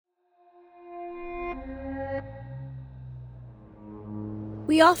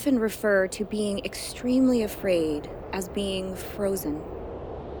We often refer to being extremely afraid as being frozen.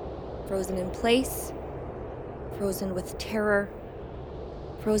 Frozen in place, frozen with terror,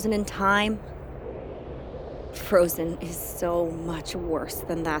 frozen in time. Frozen is so much worse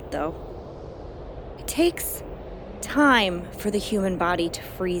than that, though. It takes time for the human body to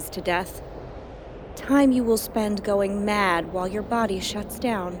freeze to death. Time you will spend going mad while your body shuts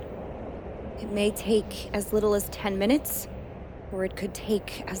down. It may take as little as 10 minutes, or it could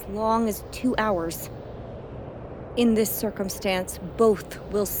take as long as 2 hours. In this circumstance, both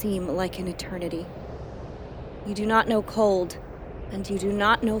will seem like an eternity. You do not know cold, and you do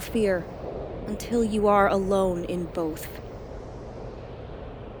not know fear, until you are alone in both.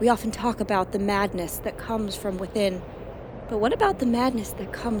 We often talk about the madness that comes from within, but what about the madness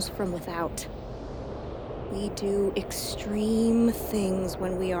that comes from without? We do extreme things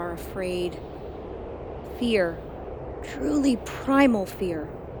when we are afraid. Fear, truly primal fear,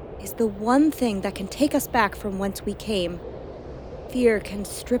 is the one thing that can take us back from whence we came. Fear can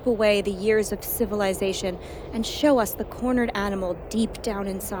strip away the years of civilization and show us the cornered animal deep down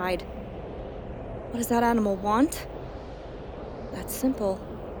inside. What does that animal want? That's simple.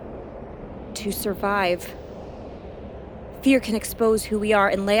 To survive. Fear can expose who we are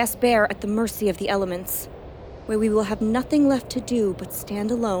and lay us bare at the mercy of the elements, where we will have nothing left to do but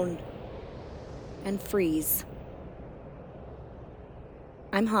stand alone and freeze.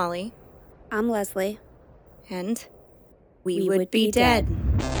 I'm Holly. I'm Leslie. And we would be dead.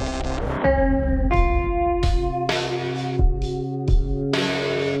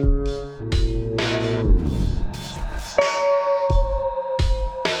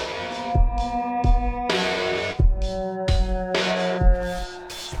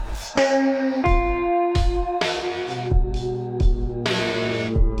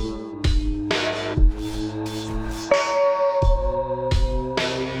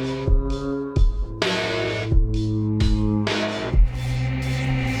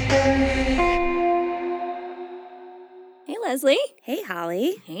 Hey, Leslie. Hey,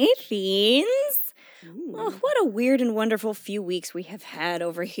 Holly. Hey, Fiends. Oh, what a weird and wonderful few weeks we have had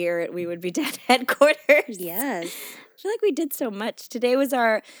over here at We Would Be Dead headquarters. Yes. I feel like we did so much. Today was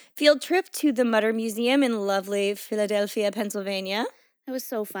our field trip to the Mutter Museum in lovely Philadelphia, Pennsylvania. It was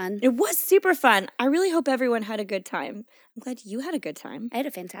so fun. It was super fun. I really hope everyone had a good time. I'm glad you had a good time. I had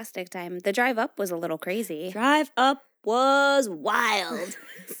a fantastic time. The drive up was a little crazy. Drive up was wild.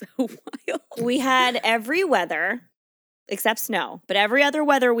 So wild. We had every weather except snow, but every other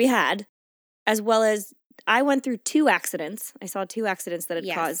weather we had, as well as I went through 2 accidents. I saw 2 accidents that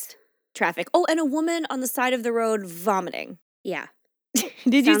had caused traffic. Oh, and a woman on the side of the road vomiting. Yeah.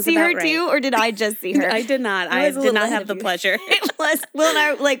 Did you Sounds see her about too, or did I just see her? I did not. I I was a did little not ahead have of the you. pleasure. It was. Will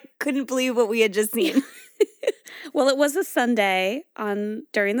and I couldn't believe what we had just seen. Well, it was a Sunday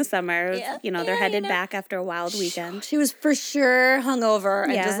during the summer. Yeah. They're headed back after a wild weekend. She was for sure hungover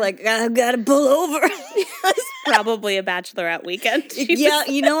and Yeah. just like, I've got to pull over. Probably a bachelorette weekend. Yeah,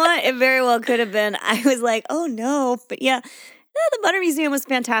 you know what? It very well could have been. I was like, oh no. But yeah, the Mutter Museum was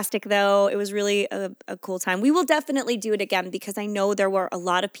fantastic, though. It was really a cool time. We will definitely do it again because I know there were a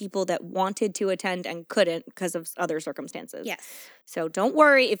lot of people that wanted to attend and couldn't because of other circumstances. Yes. So don't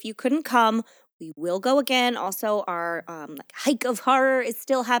worry if you couldn't come. We will go again. Also, our hike of horror is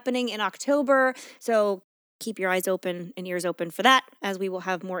still happening in October. So keep your eyes open and ears open for that, as we will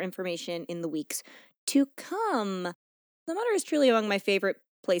have more information in the weeks to come. The Mutter is truly among my favorite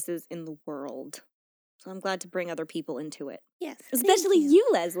places in the world. So I'm glad to bring other people into it. Yes. Especially you,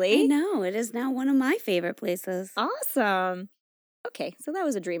 Leslie. I know. It is now one of my favorite places. Awesome. Okay, so that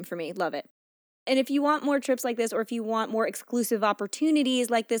was a dream for me. Love it. And if you want more trips like this, or if you want more exclusive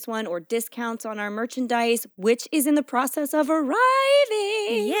opportunities like this one, or discounts on our merchandise, which is in the process of arriving.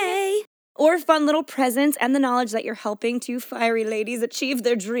 Yay. Or fun little presents and the knowledge that you're helping 2 fiery ladies achieve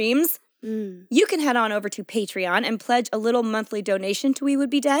their dreams, you can head on over to Patreon and pledge a little monthly donation to We Would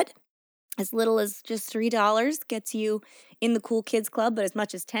Be Dead. As little as just $3 gets you in the Cool Kids Club, but as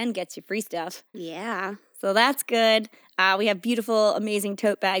much as 10 gets you free stuff. Yeah. So that's good. We have beautiful, amazing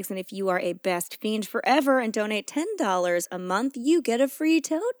tote bags, and if you are a Best Fiend Forever and donate $10 a month, you get a free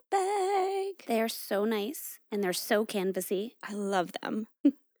tote bag. They are so nice, and they're so canvassy. I love them.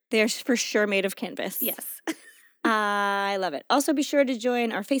 They're for sure made of canvas. Yes. I love it. Also, be sure to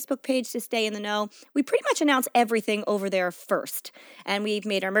join our Facebook page to stay in the know. We pretty much announce everything over there first, and we've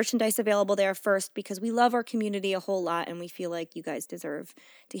made our merchandise available there first because we love our community a whole lot, and we feel like you guys deserve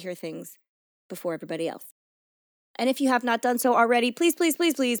to hear things before everybody else. And if you have not done so already, please, please,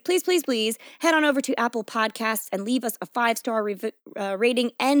 please, please, please, please, please head on over to Apple Podcasts and leave us a 5-star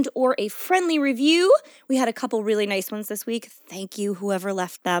rating and or a friendly review. We had a couple really nice ones this week. Thank you, whoever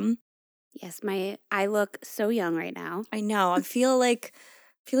left them. Yes, I look so young right now. I know. I feel like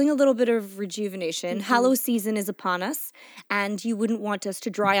feeling a little bit of rejuvenation. Mhm. Hallow season is upon us, and you wouldn't want us to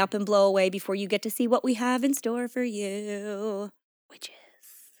dry up and blow away before you get to see what we have in store for you.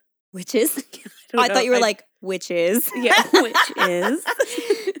 Witches? I thought you were like, witches. Yeah, witches.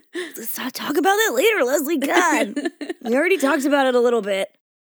 Let's talk about that later, Leslie. God. We already talked about it a little bit.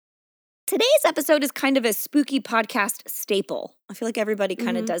 Today's episode is kind of a spooky podcast staple. I feel like everybody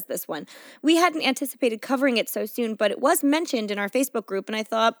kind of does this one. We hadn't anticipated covering it so soon, but it was mentioned in our Facebook group, and I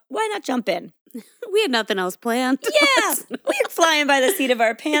thought, why not jump in? We had nothing else planned. Yeah, we're flying by the seat of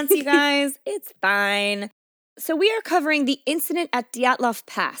our pants, you guys. It's fine. So we are covering the incident at Dyatlov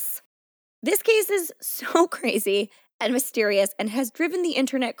Pass. This case is so crazy and mysterious and has driven the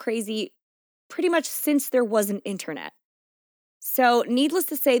internet crazy pretty much since there was an internet. So, needless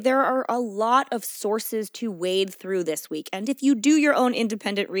to say, there are a lot of sources to wade through this week. And if you do your own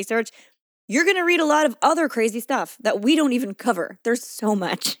independent research, you're going to read a lot of other crazy stuff that we don't even cover. There's so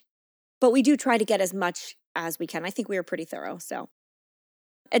much. But we do try to get as much as we can. I think we are pretty thorough. So,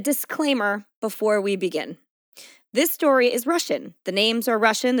 a disclaimer before we begin. This story is Russian. The names are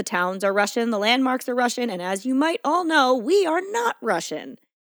Russian, the towns are Russian, the landmarks are Russian, and as you might all know, we are not Russian.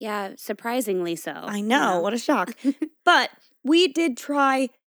 Yeah, surprisingly so. I know, what a shock. But we did try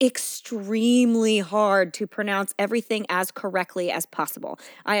extremely hard to pronounce everything as correctly as possible.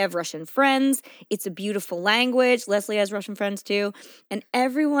 I have Russian friends. It's a beautiful language. Leslie has Russian friends too. And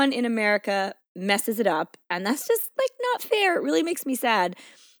everyone in America messes it up. And that's just not fair. It really makes me sad.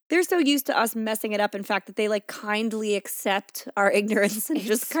 They're so used to us messing it up, in fact, that they kindly accept our ignorance and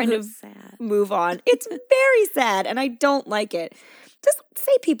just kind of sad. Move on. It's very sad, and I don't like it. Just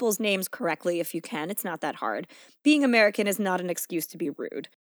say people's names correctly if you can. It's not that hard. Being American is not an excuse to be rude.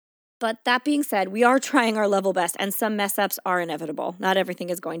 But that being said, we are trying our level best, and some mess-ups are inevitable. Not everything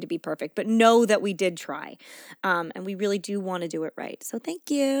is going to be perfect, but know that we did try. And we really do want to do it right. So thank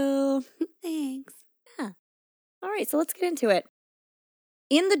you. Thanks. Yeah. All right, so let's get into it.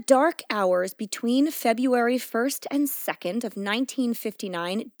 In the dark hours between February 1st and 2nd of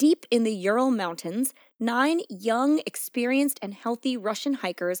 1959, deep in the Ural Mountains, 9 young, experienced, and healthy Russian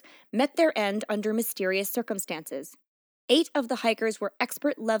hikers met their end under mysterious circumstances. 8 of the hikers were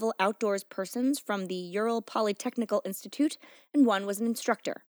expert-level outdoors persons from the Ural Polytechnical Institute, and 1 was an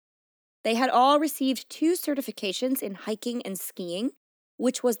instructor. They had all received 2 certifications in hiking and skiing,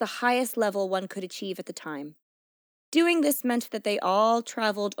 which was the highest level one could achieve at the time. Doing this meant that they all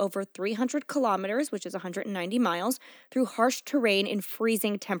traveled over 300 kilometers, which is 190 miles, through harsh terrain in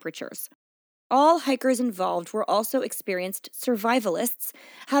freezing temperatures. All hikers involved were also experienced survivalists,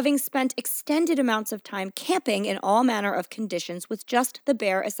 having spent extended amounts of time camping in all manner of conditions with just the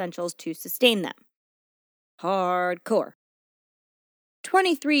bare essentials to sustain them. Hardcore.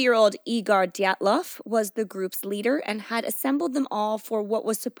 23-year-old Igor Dyatlov was the group's leader and had assembled them all for what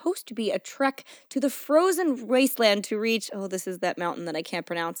was supposed to be a trek to the frozen wasteland to reach, this is that mountain that I can't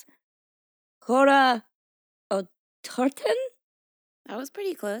pronounce, Hora Otorten? That was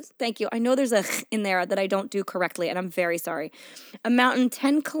pretty close. Thank you. I know there's a in there that I don't do correctly, and I'm very sorry. A mountain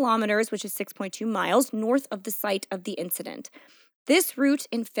 10 kilometers, which is 6.2 miles, north of the site of the incident. This route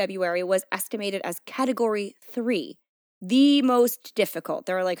in February was estimated as Category 3. The most difficult.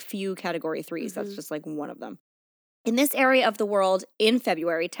 There are few Category 3s. That's just one of them. In this area of the world, in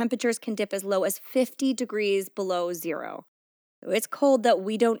February, temperatures can dip as low as 50 degrees below zero. It's cold that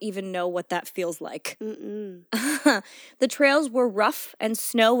we don't even know what that feels like. The trails were rough and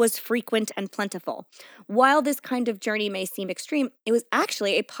snow was frequent and plentiful. While this kind of journey may seem extreme, it was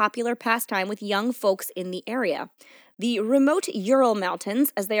actually a popular pastime with young folks in the area. The remote Ural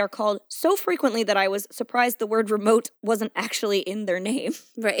Mountains, as they are called so frequently that I was surprised the word remote wasn't actually in their name.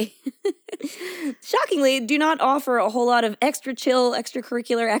 Right. Shockingly, do not offer a whole lot of extra chill,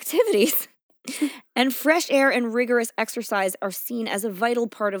 extracurricular activities. And fresh air and rigorous exercise are seen as a vital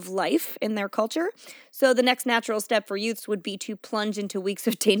part of life in their culture. So the next natural step for youths would be to plunge into weeks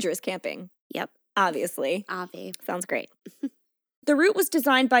of dangerous camping. Yep. Obviously. Avi. Sounds great. The route was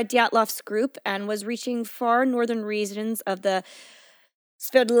designed by Dyatlov's group and was reaching far northern regions of the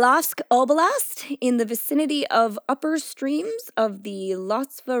Sverdlovsk Oblast in the vicinity of upper streams of the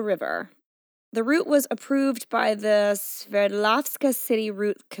Lotsva River. The route was approved by the Sverdlovska City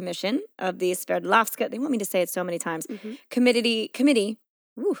Route Commission of the Sverdlovska, they want me to say it so many times, Committee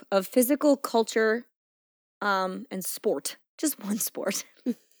of Physical Culture and Sport. Just one sport.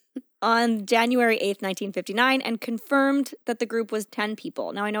 on January 8th, 1959, and confirmed that the group was 10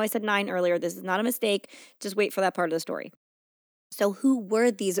 people. Now, I know I said 9 earlier. This is not a mistake. Just wait for that part of the story. So who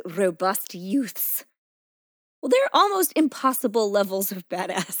were these robust youths? Well, they're almost impossible levels of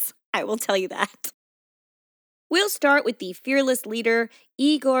badass. I will tell you that. We'll start with the fearless leader,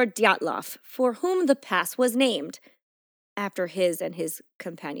 Igor Dyatlov, for whom the pass was named. After his and his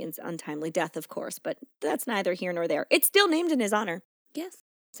companion's untimely death, of course, but that's neither here nor there. It's still named in his honor. Yes.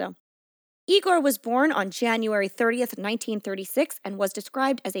 So, Igor was born on January 30th, 1936, and was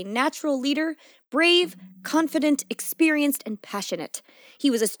described as a natural leader, brave, confident, experienced, and passionate.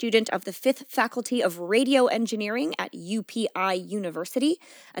 He was a student of the 5th Faculty of Radio Engineering at UPI University.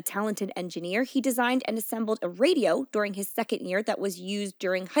 A talented engineer, he designed and assembled a radio during his second year that was used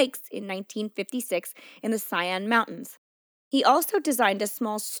during hikes in 1956 in the Sayan Mountains. He also designed a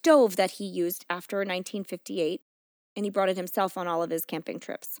small stove that he used after 1958, and he brought it himself on all of his camping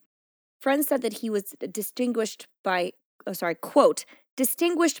trips. Friends said that he was quote,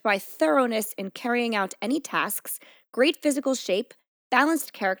 distinguished by thoroughness in carrying out any tasks, great physical shape,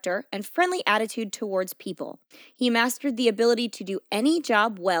 balanced character, and friendly attitude towards people. He mastered the ability to do any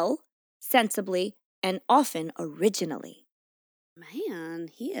job well, sensibly, and often originally. Man,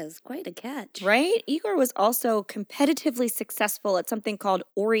 he is quite a catch. Right? Igor was also competitively successful at something called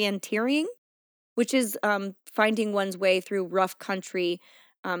orienteering, which is finding one's way through rough country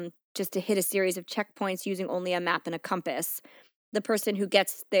just to hit a series of checkpoints using only a map and a compass. The person who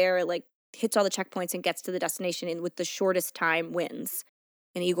gets there, hits all the checkpoints and gets to the destination with the shortest time wins.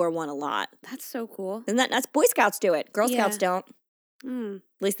 And Igor won a lot. That's so cool. Isn't that nuts? Boy Scouts do it. Girl Scouts don't. Mm.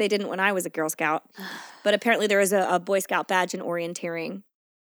 At least they didn't when I was a Girl Scout. But apparently there is a Boy Scout badge in orienteering. In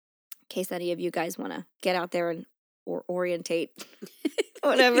case any of you guys want to get out there and orientate.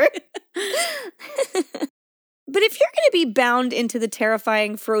 Whatever. But if you're going to be bound into the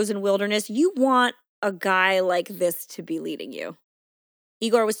terrifying frozen wilderness, you want a guy like this to be leading you.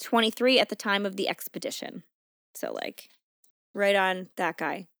 Igor was 23 at the time of the expedition. So, right on that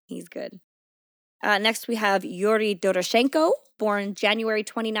guy. He's good. Next, we have Yuri Doroshenko, born January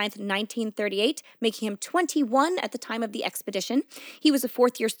 29th, 1938, making him 21 at the time of the expedition. He was a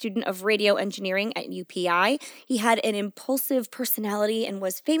fourth-year student of radio engineering at UPI. He had an impulsive personality and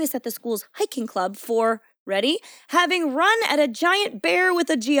was famous at the school's hiking club for, ready, having run at a giant bear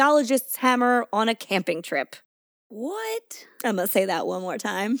with a geologist's hammer on a camping trip. What? I'm going to say that one more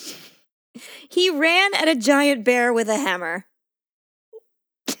time. He ran at a giant bear with a hammer.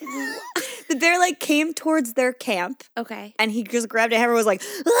 The bear came towards their camp. Okay. And he just grabbed a hammer and was like,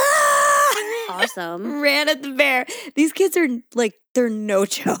 ah! Awesome. Ran at the bear. These kids are they're no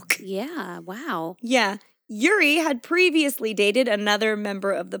joke. Yeah, wow. Yeah. Yuri had previously dated another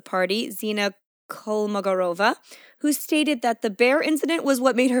member of the party, Zina Kolmogorova, who stated that the bear incident was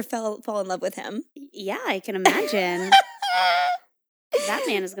what made her fall in love with him. Yeah, I can imagine. That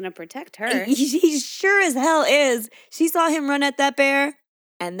man is going to protect her. He sure as hell is. She saw him run at that bear,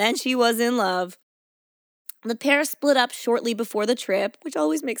 and then she was in love. The pair split up shortly before the trip, which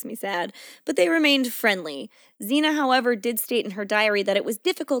always makes me sad, but they remained friendly. Zina, however, did state in her diary that it was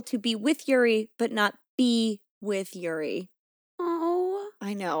difficult to be with Yuri, but not be with Yuri. Oh.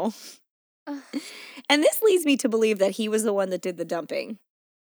 I know. And this leads me to believe that he was the one that did the dumping,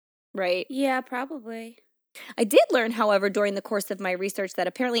 right? Yeah, probably. I did learn, however, during the course of my research that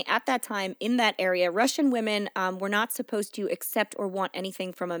apparently at that time in that area, Russian women were not supposed to accept or want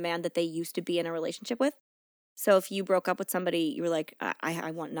anything from a man that they used to be in a relationship with. So if you broke up with somebody, you were like,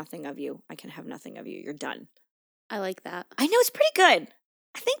 I want nothing of you. I can have nothing of you. You're done. I like that. I know, it's pretty good.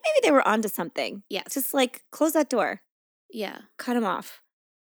 I think maybe they were onto something. Yeah. Just close that door. Yeah. Cut him off.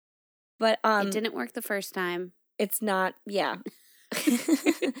 But it didn't work the first time. It's not, yeah.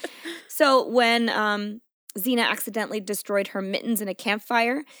 So when Zina accidentally destroyed her mittens in a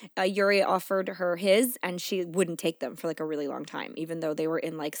campfire, Yuri offered her his, and she wouldn't take them for a really long time, even though they were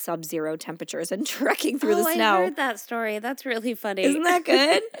in sub-zero temperatures and trekking through the snow. I heard that story. That's really funny. Isn't that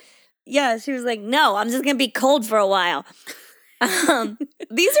good? Yeah, she was like, no, I'm just going to be cold for a while.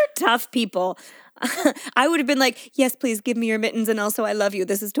 These are tough people. I would have been like, yes, please give me your mittens, and also I love you.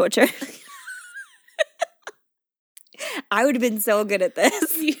 This is torture. I would have been so good at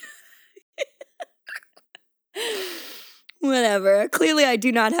this. Whatever. Clearly, I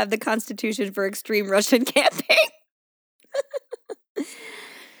do not have the constitution for extreme Russian camping.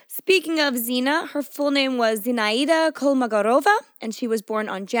 Speaking of Zina, her full name was Zinaida Kolmogorova, and she was born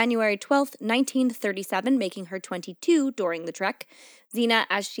on January 12th, 1937, making her 22 during the trek. Zina,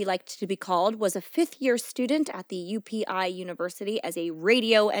 as she liked to be called, was a fifth-year student at the UPI University as a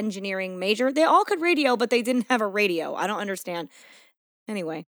radio engineering major. They all could radio, but they didn't have a radio. I don't understand.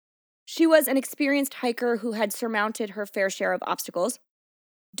 Anyway. She was an experienced hiker who had surmounted her fair share of obstacles.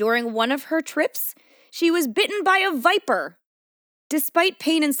 During one of her trips, she was bitten by a viper. Despite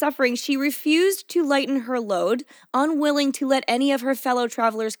pain and suffering, she refused to lighten her load, unwilling to let any of her fellow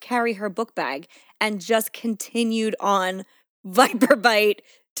travelers carry her book bag, and just continued on viper bite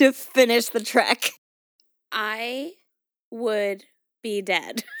to finish the trek. I would be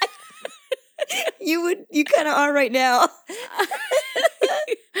dead. You kind of are right now.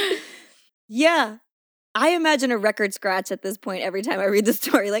 Yeah. I imagine a record scratch at this point every time I read the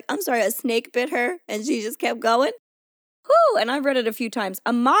story. Like, I'm sorry, a snake bit her and she just kept going. Whew, and I've read it a few times.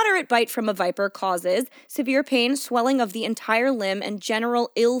 A moderate bite from a viper causes severe pain, swelling of the entire limb, and general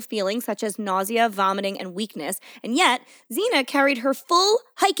ill feelings such as nausea, vomiting, and weakness. And yet, Xena carried her full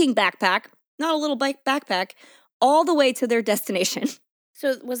hiking backpack, not a little backpack, all the way to their destination.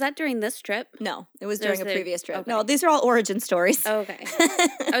 So was that during this trip? No, it was during a previous trip. Okay. No, these are all origin stories. Okay.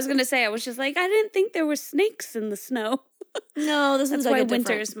 I was going to say, I was just like, I didn't think there were snakes in the snow. No, this is That's like why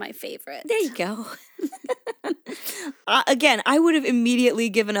winter's my favorite. There you go. Again, I would have immediately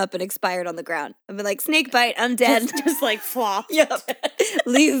given up and expired on the ground. I'd be like, snake bite, I'm dead. Just like flop. Yep.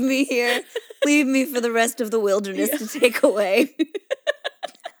 Leave me here. Leave me for the rest of the wilderness to take away.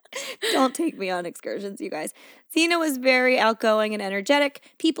 Don't take me on excursions, you guys. Xena was very outgoing and energetic.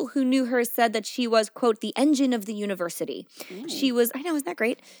 People who knew her said that she was, quote, the engine of the university. She was, I know, isn't that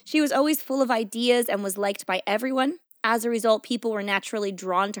great? She was always full of ideas and was liked by everyone. As a result, people were naturally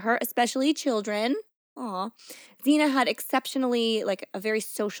drawn to her, especially children. Aw. Xena had exceptionally, a very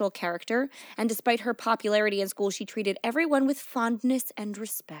social character, and despite her popularity in school, she treated everyone with fondness and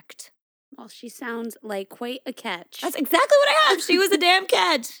respect. Well, she sounds like quite a catch. That's exactly what I have. She was a damn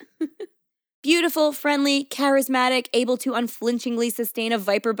catch. Beautiful, friendly, charismatic, able to unflinchingly sustain a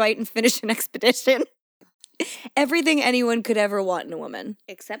viper bite and finish an expedition. Everything anyone could ever want in a woman.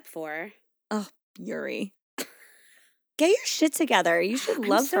 Except for... Oh, Yuri. Get your shit together. You should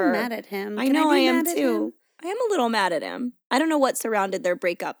love her. I'm so mad at him. I know I am too. I am a little mad at him. I don't know what surrounded their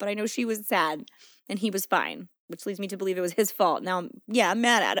breakup, but I know she was sad and he was fine, which leads me to believe it was his fault. Now, I'm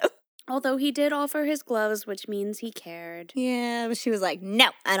mad at him. Although he did offer his gloves, which means he cared. Yeah, but she was like,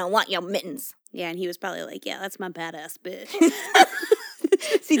 no, I don't want your mittens. Yeah, and he was probably like, yeah, that's my badass bitch.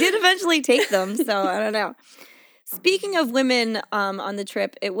 She did eventually take them, so I don't know. Speaking of women on the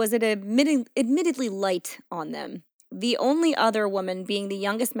trip, it was admittedly light on them. The only other woman being the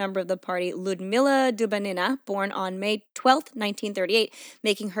youngest member of the party, Ludmila Dubanina, born on May 12th, 1938,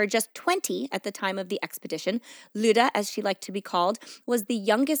 making her just 20 at the time of the expedition. Luda, as she liked to be called, was the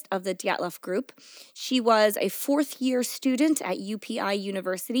youngest of the Dyatlov group. She was a fourth-year student at UPI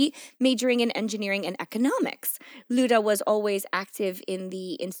University, majoring in engineering and economics. Luda was always active in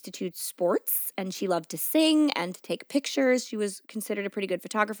the institute's sports, and she loved to sing and to take pictures. She was considered a pretty good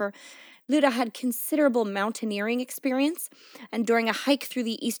photographer. Luda had considerable mountaineering experience, and during a hike through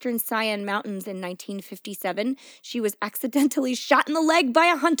the eastern Sayan Mountains in 1957, she was accidentally shot in the leg by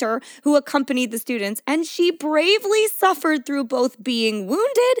a hunter who accompanied the students, and she bravely suffered through both being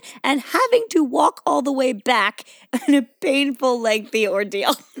wounded and having to walk all the way back in a painful, lengthy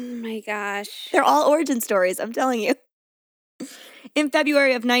ordeal. Oh my gosh. They're all origin stories, I'm telling you. In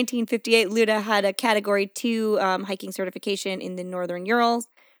February of 1958, Luda had a Category 2 hiking certification in the Northern Urals.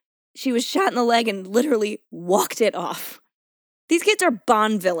 She was shot in the leg and literally walked it off. These kids are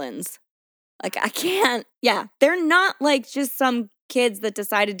Bond villains. I can't. Yeah, they're not just some kids that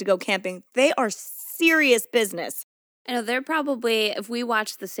decided to go camping. They are serious business. I know, they're probably, if we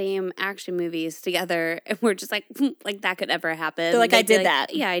watch the same action movies together, and we're just like that could ever happen. They're like, I did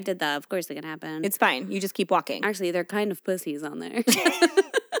that. Yeah, I did that. Of course it can happen. It's fine. You just keep walking. Actually, they're kind of pussies on there.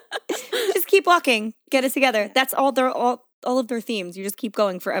 Just keep walking. Get it together. That's all of their themes. You just keep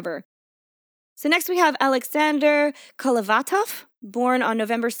going forever. So next we have Alexander Kolovatov, born on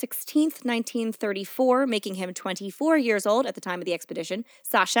November 16th, 1934, making him 24 years old at the time of the expedition.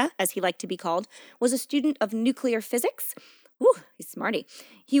 Sasha, as he liked to be called, was a student of nuclear physics. Ooh, he's smarty.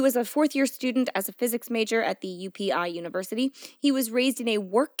 He was a fourth-year student as a physics major at the UPI University. He was raised in a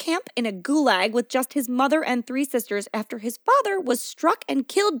work camp in a gulag with just his mother and 3 sisters after his father was struck and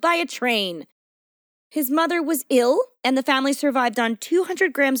killed by a train. His mother was ill, and the family survived on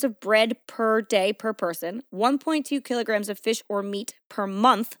 200 grams of bread per day per person, 1.2 kilograms of fish or meat per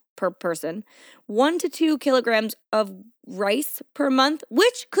month per person, 1 to 2 kilograms of rice per month,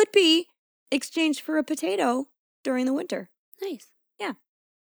 which could be exchanged for a potato during the winter. Nice. Yeah.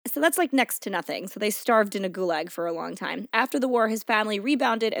 So that's next to nothing. So they starved in a gulag for a long time. After the war, his family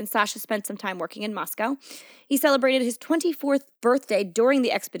rebounded and Sasha spent some time working in Moscow. He celebrated his 24th birthday during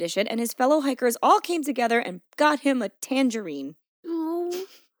the expedition, and his fellow hikers all came together and got him a tangerine. Oh.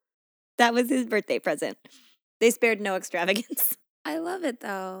 That was his birthday present. They spared no extravagance. I love it,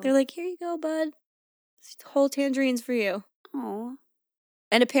 though. They're like, here you go, bud. Whole tangerines for you. Oh.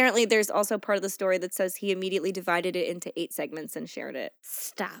 And apparently there's also part of the story that says he immediately divided it into 8 segments and shared it.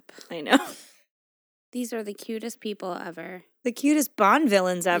 Stop. I know. These are the cutest people ever. The cutest Bond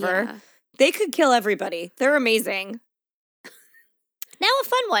villains ever. Yeah. They could kill everybody. They're amazing. Now a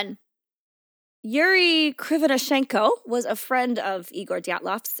fun one. Yuri Krivonishenko was a friend of Igor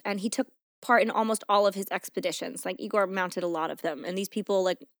Dyatlov's, and he took part in almost all of his expeditions. Like, Igor mounted a lot of them, and these people,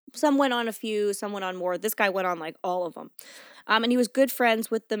 like, some went on a few, some went on more. This guy went on, like, all of them. And he was good friends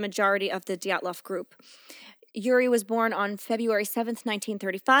with the majority of the Dyatlov group. Yuri was born on February 7th,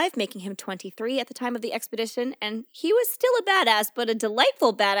 1935, making him 23 at the time of the expedition, and he was still a badass, but a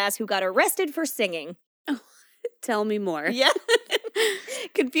delightful badass who got arrested for singing. Tell me more. Yeah.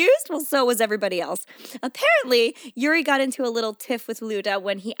 Confused? Well, so was everybody else. Apparently, Yuri got into a little tiff with Luda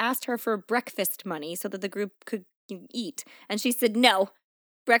when he asked her for breakfast money so that the group could eat. And she said no.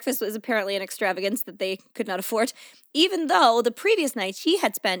 Breakfast was apparently an extravagance that they could not afford, even though the previous night she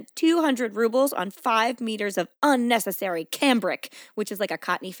had spent 200 rubles on 5 meters of unnecessary cambric, which is like a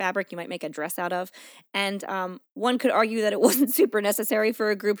cottony fabric you might make a dress out of. And one could argue that it wasn't super necessary for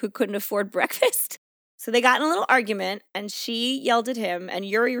a group who couldn't afford breakfast. So they got in a little argument, and she yelled at him, and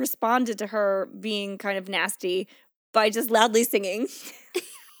Yuri responded to her being kind of nasty by just loudly singing.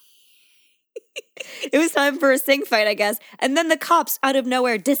 It was time for a sing fight, I guess. And then the cops, out of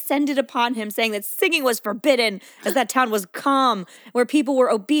nowhere, descended upon him, saying that singing was forbidden, as that town was calm, where people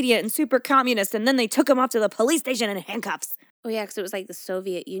were obedient and super communist, and then they took him off to the police station in handcuffs. Oh, yeah, because it was like the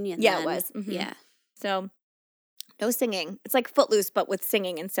Soviet Union Yeah, then. it was. Mm-hmm. Yeah. So, no singing. It's like Footloose, but with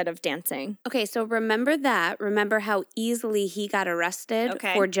singing instead of dancing. Okay, so remember that. Remember how easily he got arrested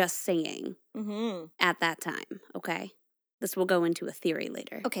Okay. for just singing Mm-hmm. at that time, okay? This will go into a theory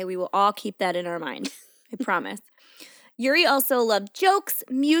later. Okay, we will all keep that in our mind. I promise. Yuri also loved jokes,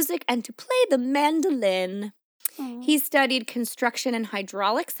 music, and to play the mandolin. Aww. He studied construction and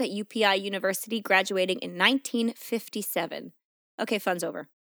hydraulics at UPI University, graduating in 1957. Okay, fun's over.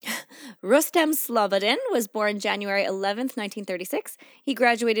 Rustem Slobodin was born January 11th, 1936. He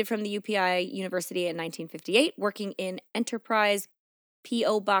graduated from the UPI University in 1958, working in Enterprise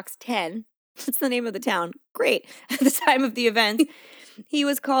P.O. Box 10. That's the name of the town. Great. At the time of the event, he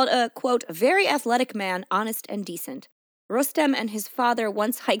was called a, quote, very athletic man, honest and decent. Rustem and his father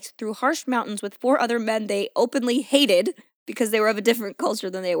once hiked through harsh mountains with 4 other men they openly hated because they were of a different culture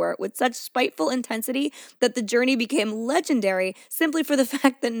than they were, with such spiteful intensity that the journey became legendary simply for the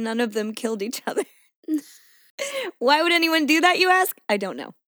fact that none of them killed each other. Why would anyone do that, you ask? I don't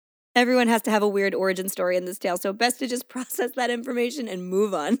know. Everyone has to have a weird origin story in this tale, so best to just process that information and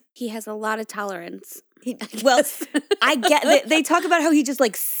move on. He has a lot of tolerance. Well, I get they talk about how he just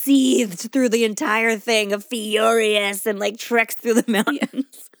like seethed through the entire thing of furious and like treks through the mountains. Yeah.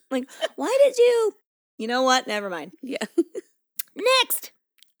 Like, why did you? You know what? Never mind. Yeah. Next.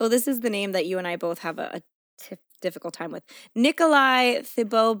 Oh, this is the name that you and I both have a difficult time with. Nikolai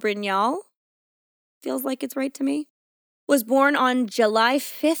Thibault-Brignol. Feels like it's right to me. Was born on July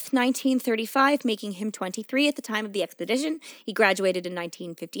 5th, 1935, making him 23 at the time of the expedition. He graduated in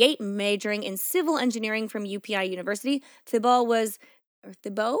 1958, majoring in civil engineering from UPI University. Thibault was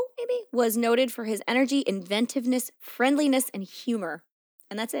noted for his energy, inventiveness, friendliness, and humor.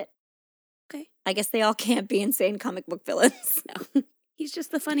 And that's it. Okay. I guess they all can't be insane comic book villains. No. He's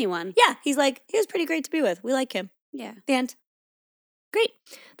just the funny one. Yeah, he's like, he was pretty great to be with. We like him. Yeah. And great.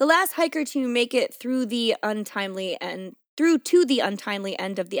 The last hiker to make it through to the untimely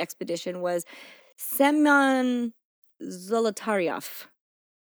end of the expedition was Semyon Zolotaryov,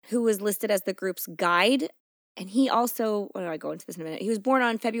 who was listed as the group's guide. And he also, I'll go into this in a minute. He was born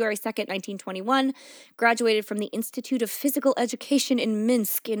on February 2nd, 1921, graduated from the Institute of Physical Education in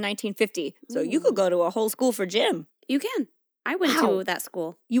Minsk in 1950. So you could go to a whole school for gym. You can. I went to that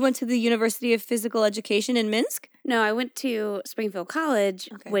school. You went to the University of Physical Education in Minsk? No, I went to Springfield College,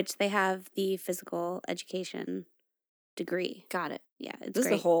 Okay. which they have the physical education degree. Got it. Yeah, it's This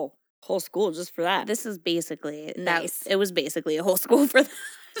great. is a whole school just for that. This is basically Nice. It was basically a whole school for that.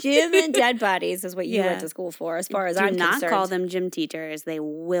 Gym and dead bodies is what you Yeah. went to school for, as far as Do I'm not concerned. call them gym teachers. They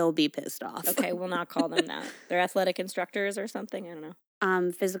will be pissed off. Okay, we'll not call them that. They're athletic instructors or something. I don't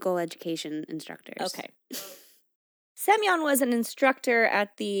know. Physical education instructors. Okay. Semyon was an instructor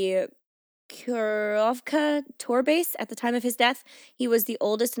at the Kurovka tour base at the time of his death. He was the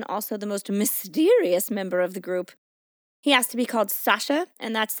oldest and also the most mysterious member of the group. He asked to be called Sasha,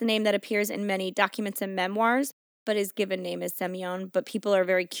 and that's the name that appears in many documents and memoirs, but his given name is Semyon. But people are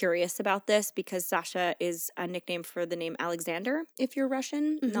very curious about this because Sasha is a nickname for the name Alexander, if you're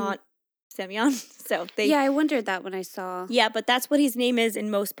Russian, Mhm. not Semyon. So they Yeah, I wondered that when I saw. Yeah, but that's what his name is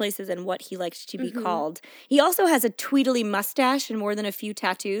in most places and what he likes to be called. He also has a tweedly mustache and more than a few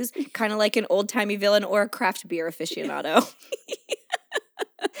tattoos, kind of like an old-timey villain or a craft beer aficionado.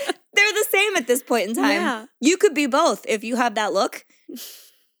 They're the same at this point in time. Yeah. You could be both if you have that look.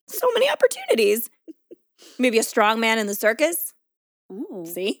 So many opportunities. Maybe a strong man in the circus. Ooh.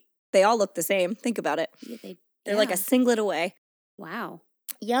 See? They all look the same. Think about it. Yeah, They're like a singlet away. Wow.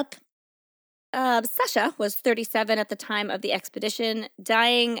 Yep. Sasha was 37 at the time of the expedition,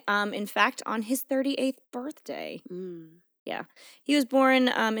 dying, in fact, on his 38th birthday. Yeah. He was born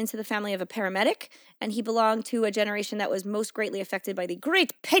into the family of a paramedic, and he belonged to a generation that was most greatly affected by the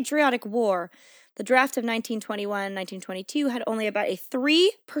Great Patriotic War. The draft of 1921, 1922 had only about a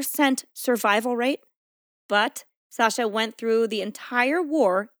 3% survival rate, but Sasha went through the entire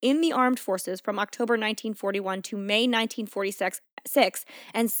war in the armed forces from October 1941 to May 1946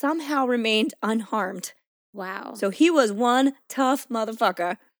 and somehow remained unharmed. Wow. So he was one tough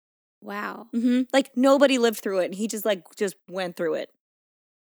motherfucker. Wow. Like nobody lived through it and he just went through it.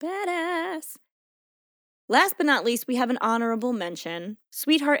 Badass. Last but not least, we have an honorable mention.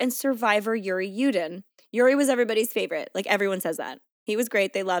 Sweetheart and survivor Yuri Yudin. Yuri was everybody's favorite. Like everyone says that. He was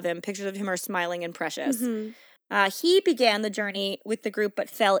great. They love him. Pictures of him are smiling and precious. He began the journey with the group but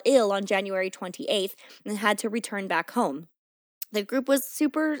fell ill on January 28th and had to return back home. The group was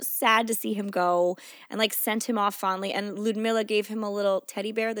super sad to see him go and like sent him off fondly. And Ludmilla gave him a little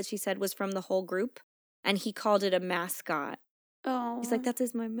teddy bear that she said was from the whole group. And he called it a mascot. Oh. He's like, that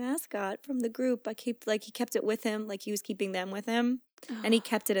is my mascot from the group. He kept it with him, like he was keeping them with him. And he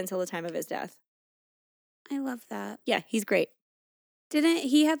kept it until the time of his death. I love that. Yeah, he's great.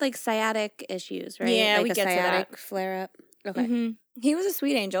 He had like sciatic issues, right? Yeah, like we a get to sciatic that. flare up. Okay. He was a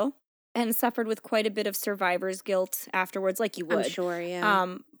sweet angel and suffered with quite a bit of survivor's guilt afterwards, like you would. I'm sure,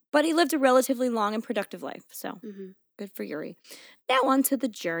 yeah. But he lived a relatively long and productive life, so good for Yuri. Now on to the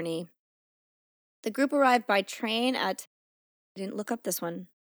journey. The group arrived by train at, I didn't look up this one,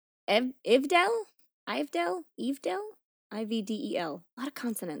 Ivdel? Ivdel? Ivdel? A lot of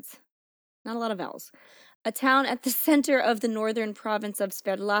consonants, not a lot of vowels. A town at the center of the northern province of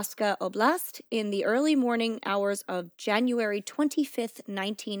Sverdlovsk Oblast in the early morning hours of January 25th,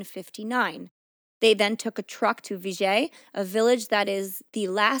 1959. They then took a truck to Vijay, a village that is the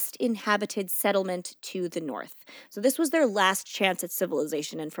last inhabited settlement to the north. So this was their last chance at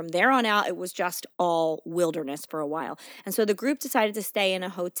civilization, and from there on out, it was just all wilderness for a while. And so the group decided to stay in a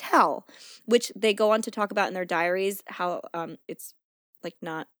hotel, which they go on to talk about in their diaries, how it's like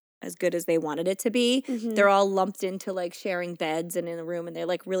not as good as they wanted it to be. They're all lumped into like sharing beds and in a room, and they're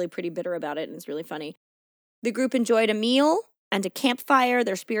like really pretty bitter about it, and it's really funny. The group enjoyed a meal and a campfire.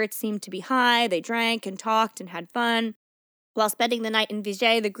 Their spirits seemed to be high. They drank and talked and had fun. While spending the night in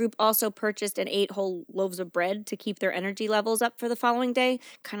Vijay, the group also purchased and ate whole loaves of bread to keep their energy levels up for the following day.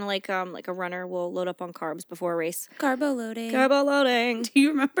 Kind of like a runner will load up on carbs before a race. Carbo loading. Carbo loading. Do you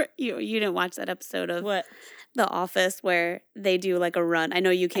remember? You didn't watch that episode of what? The Office where they do like a run. I know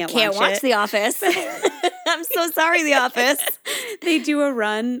you can't watch it. The Office. I'm so sorry, The Office. They do a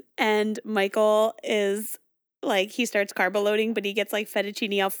run and Michael is like, he starts carbo loading, but he gets like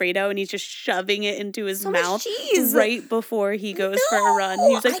fettuccine Alfredo and he's just shoving it into his mouth right before he goes for a run.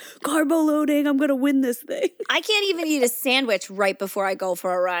 He's like, carbo loading, I'm going to win this thing. I can't even eat a sandwich right before I go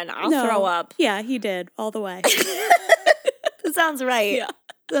for a run. I'll throw up. Yeah, he did all the way. That sounds right. Yeah.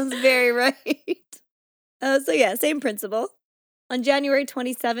 Sounds very right. So yeah, same principle. On January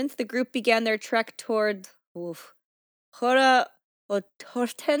 27th, the group began their trek toward Hora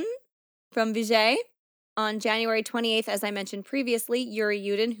Otorten from Vijay. On January 28th, as I mentioned previously, Yuri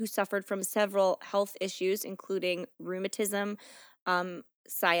Yudin, who suffered from several health issues, including rheumatism,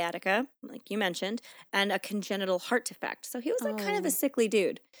 sciatica, like you mentioned, and a congenital heart defect. So he was like kind of a sickly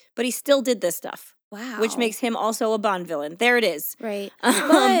dude, but he still did this stuff. Wow. Which makes him also a Bond villain. There it is. Right.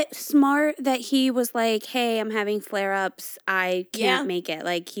 But smart that he was like, hey, I'm having flare-ups. I can't make it.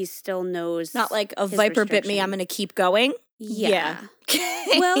 Like, he still knows. Not like a viper bit me, I'm going to keep going. Yeah.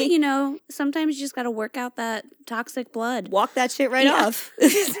 Well, you know, sometimes you just got to work out that toxic blood. Walk that shit right off.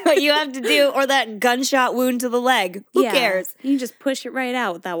 That's what you have to do. Or that gunshot wound to the leg. Who cares? You just push it right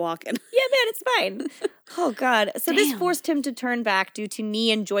out without walking. Yeah, man, it's fine. Oh, God. So this forced him to turn back due to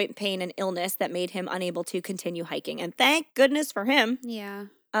knee and joint pain and illness that made him unable to continue hiking. And thank goodness for him. Yeah.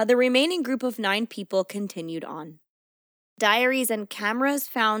 The remaining group of 9 people continued on. Diaries and cameras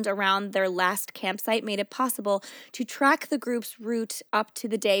found around their last campsite made it possible to track the group's route up to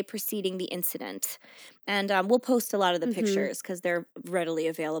the day preceding the incident. And we'll post a lot of the pictures because they're readily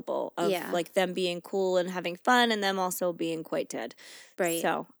available of like them being cool and having fun and them also being quite dead. Right.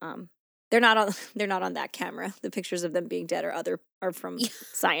 So They're not on that camera. The pictures of them being dead are from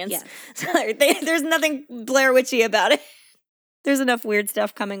science. Yes. So there's nothing Blair Witchy about it. There's enough weird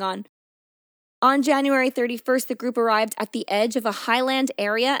stuff coming on. On January 31st, the group arrived at the edge of a highland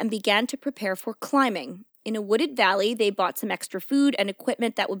area and began to prepare for climbing. In a wooded valley, they bought some extra food and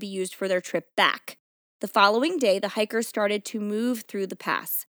equipment that would be used for their trip back. The following day, the hikers started to move through the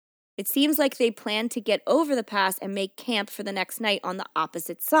pass. It seems like they planned to get over the pass and make camp for the next night on the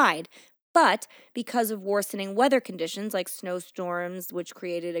opposite side. But because of worsening weather conditions like snowstorms, which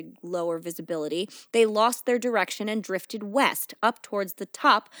created a lower visibility, they lost their direction and drifted west up towards the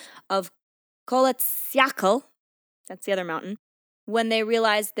top of Kolotsiakl, that's the other mountain, when they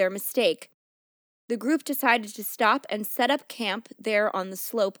realized their mistake. The group decided to stop and set up camp there on the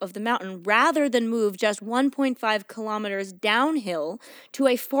slope of the mountain rather than move just 1.5 kilometers downhill to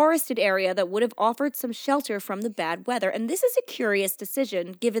a forested area that would have offered some shelter from the bad weather. And this is a curious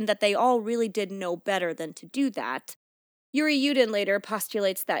decision, given that they all really did know better than to do that. Yuri Yudin later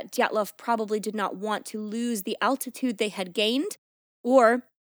postulates that Dyatlov probably did not want to lose the altitude they had gained, or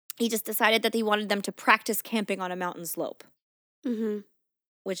he just decided that he wanted them to practice camping on a mountain slope. Mm-hmm.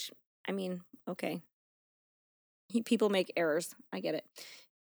 Which, I mean, okay. People make errors. I get it.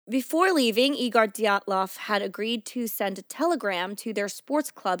 Before leaving, Igor Dyatlov had agreed to send a telegram to their sports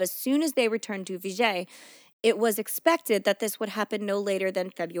club as soon as they returned to Vizhay. It was expected that this would happen no later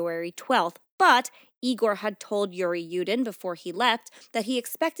than February 12th, but Igor had told Yuri Yudin before he left that he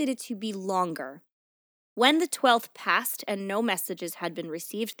expected it to be longer. When the 12th passed and no messages had been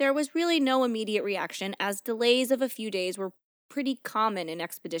received, there was really no immediate reaction, as delays of a few days were pretty common in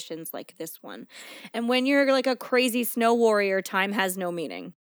expeditions like this one. And when you're like a crazy snow warrior, time has no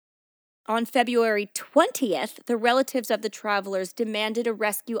meaning. On February 20th, the relatives of the travelers demanded a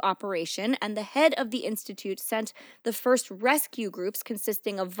rescue operation, and the head of the institute sent the first rescue groups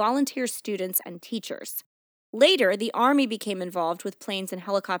consisting of volunteer students and teachers. Later, the army became involved, with planes and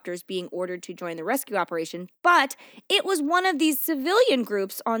helicopters being ordered to join the rescue operation, but it was one of these civilian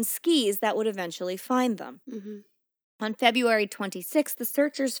groups on skis that would eventually find them. Mm-hmm. On February 26th, the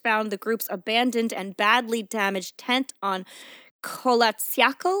searchers found the group's abandoned and badly damaged tent on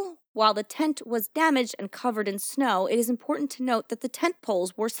Kolotsiakl. While the tent was damaged and covered in snow, it is important to note that the tent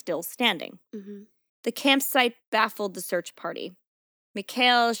poles were still standing. Mm-hmm. The campsite baffled the search party.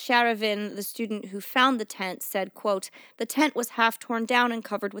 Mikhail Sharavin, the student who found the tent, said, quote, "The tent was half torn down and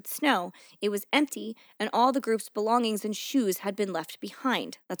covered with snow. It was empty, and all the group's belongings and shoes had been left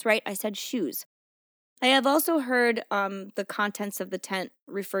behind." That's right, I said shoes. I have also heard the contents of the tent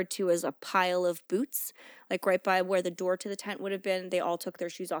referred to as a pile of boots, like right by where the door to the tent would have been. They all took their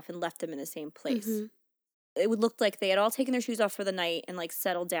shoes off and left them in the same place. Mm-hmm. It would look like they had all taken their shoes off for the night and like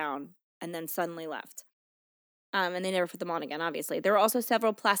settled down and then suddenly left. And they never put them on again, obviously. There were also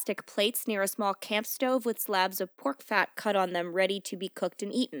several plastic plates near a small camp stove with slabs of pork fat cut on them ready to be cooked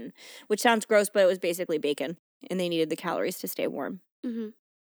and eaten, which sounds gross, but it was basically bacon, and they needed the calories to stay warm. Mm-hmm.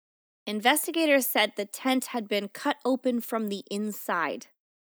 Investigators said the tent had been cut open from the inside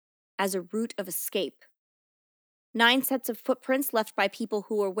as a route of escape. 9 sets of footprints left by people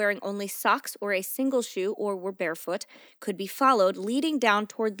who were wearing only socks or a single shoe or were barefoot could be followed, leading down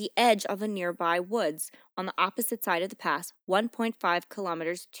toward the edge of a nearby woods on the opposite side of the pass, 1.5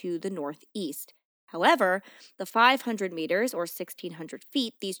 kilometers to the northeast. However, the 500 meters or 1,600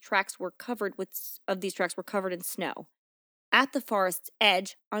 feet these tracks were covered in snow. At the forest's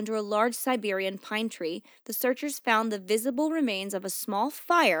edge, under a large Siberian pine tree, the searchers found the visible remains of a small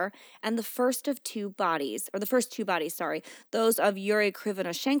fire and the first two bodies, those of Yuri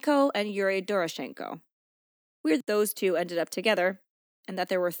Krivonoshenko and Yuri Doroshenko. Weird those two ended up together, and that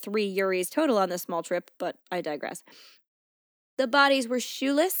there were 3 Yuris total on this small trip, but I digress. The bodies were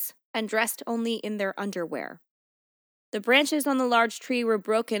shoeless and dressed only in their underwear. The branches on the large tree were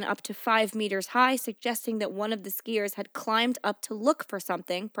broken up to 5 meters high, suggesting that one of the skiers had climbed up to look for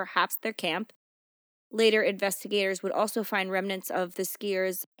something, perhaps their camp. Later, investigators would also find remnants of the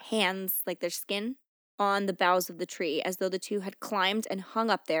skiers' hands, like their skin, on the boughs of the tree, as though the two had climbed and hung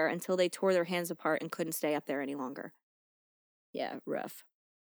up there until they tore their hands apart and couldn't stay up there any longer. Yeah, rough.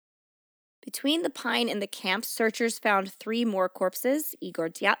 Between the pine and the camp, searchers found 3 more corpses, Igor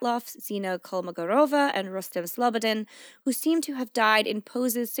Dyatlov, Zina Kolmogorova, and Rustem Slobodin, who seemed to have died in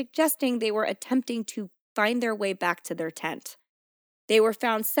poses suggesting they were attempting to find their way back to their tent. They were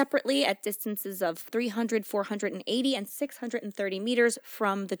found separately at distances of 300, 480, and 630 meters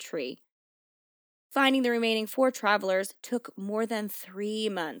from the tree. Finding the remaining 4 travelers took more than 3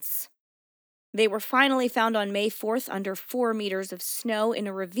 months. They were finally found on May 4th under 4 meters of snow in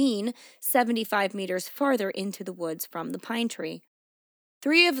a ravine 75 meters farther into the woods from the pine tree.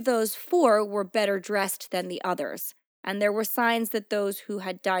 3 of those 4 were better dressed than the others, and there were signs that those who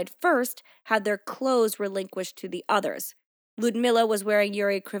had died first had their clothes relinquished to the others. Ludmila was wearing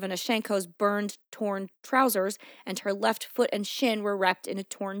Yuri Krivonishenko's burned, torn trousers, and her left foot and shin were wrapped in a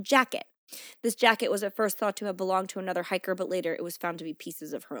torn jacket. This jacket was at first thought to have belonged to another hiker, but later it was found to be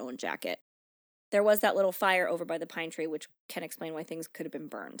pieces of her own jacket. There was that little fire over by the pine tree, which can explain why things could have been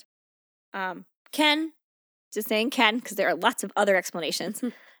burned. Ken, just saying Ken, because there are lots of other explanations.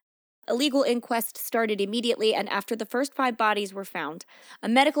 A legal inquest started immediately, and after the first 5 bodies were found, a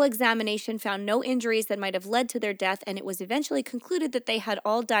medical examination found no injuries that might have led to their death, and it was eventually concluded that they had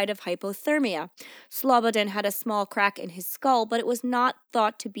all died of hypothermia. Slobodin had a small crack in his skull, but it was not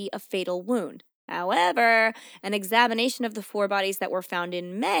thought to be a fatal wound. However, an examination of the 4 bodies that were found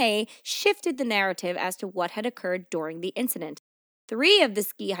in May shifted the narrative as to what had occurred during the incident. 3 of the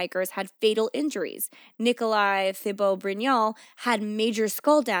ski hikers had fatal injuries. Nikolai Thibault-Brignol had major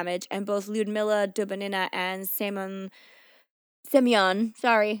skull damage, and both Lyudmila Dubanina and Semyon,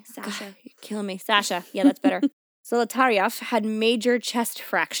 sorry. Sasha. God, you're killing me. Sasha, yeah, that's better. Zolotaryov had major chest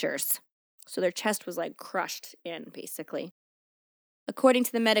fractures. So their chest was like crushed in, basically. According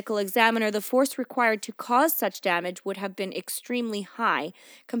to the medical examiner, the force required to cause such damage would have been extremely high,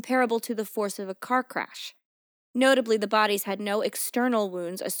 comparable to the force of a car crash. Notably, the bodies had no external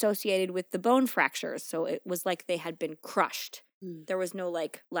wounds associated with the bone fractures, so it was like they had been crushed. There was no,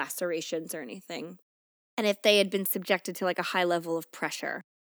 like, lacerations or anything. And if they had been subjected to, like, a high level of pressure.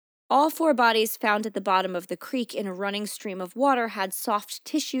 All 4 bodies found at the bottom of the creek in a running stream of water had soft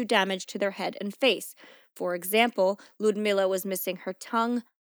tissue damage to their head and face. For example, Ludmila was missing her tongue,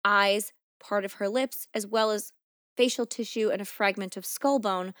 eyes, part of her lips, as well as facial tissue and a fragment of skull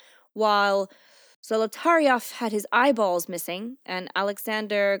bone, while Zolotaryov had his eyeballs missing, and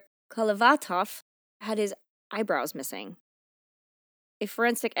Alexander Kolovatov had his eyebrows missing. A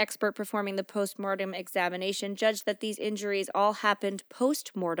forensic expert performing the post-mortem examination judged that these injuries all happened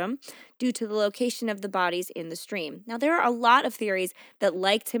post-mortem due to the location of the bodies in the stream. Now, there are a lot of theories that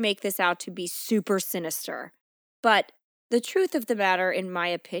like to make this out to be super sinister, but the truth of the matter, in my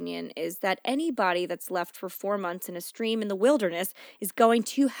opinion, is that any body that's left for 4 months in a stream in the wilderness is going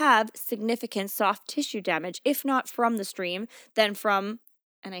to have significant soft tissue damage, if not from the stream, then from,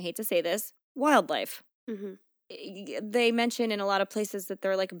 and I hate to say this, wildlife. Mm-hmm. They mention in a lot of places that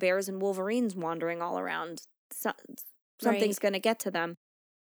they're like bears and wolverines wandering all around. Something's going to get to them.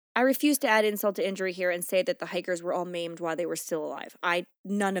 I refuse to add insult to injury here and say that the hikers were all maimed while they were still alive.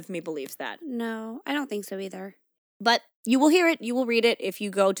 None of me believes that. No, I don't think so either. But you will hear it, you will read it if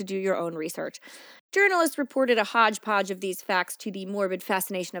you go to do your own research. Journalists reported a hodgepodge of these facts to the morbid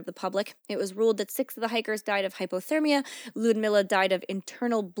fascination of the public. It was ruled that 6 of the hikers died of hypothermia. Ludmila died of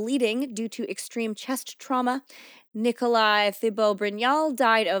internal bleeding due to extreme chest trauma. Nikolai Thibault-Brignol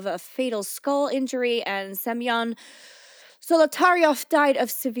died of a fatal skull injury, and Semyon Zolotaryov died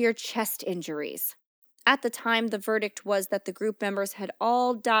of severe chest injuries. At the time, the verdict was that the group members had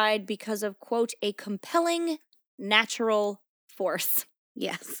all died because of, quote, a compelling natural force.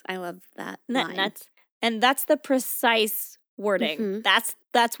 Yes, I love that Isn't line. Nuts? And that's the precise wording. Mm-hmm.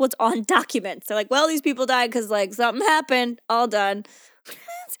 That's what's on documents. They're like, well, these people died because, like, something happened. All done.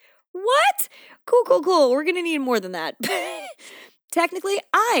 What? Cool. We're going to need more than that. Technically,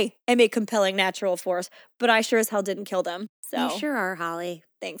 I am a compelling natural force, but I sure as hell didn't kill them. So You sure are, Holly.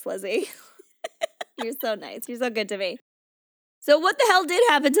 Thanks, Lizzie. You're so nice. You're so good to me. So what the hell did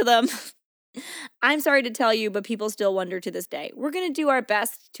happen to them? I'm sorry to tell you, but people still wonder to this day. We're going to do our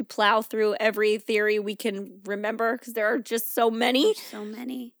best to plow through every theory we can remember because there are just so many. There's so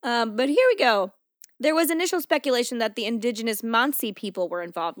many. But here we go. There was initial speculation that the indigenous Mansi people were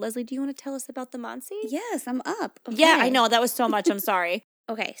involved. Leslie, do you want to tell us about the Mansi? Yes, I'm up. Okay. Yeah, I know. That was so much. I'm sorry.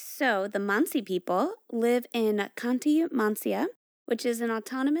 Okay, so the Mansi people live in Khanty-Mansia, which is an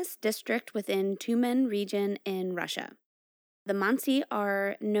autonomous district within Tyumen region in Russia. The Mansi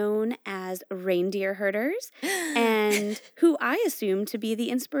are known as reindeer herders, and who I assume to be the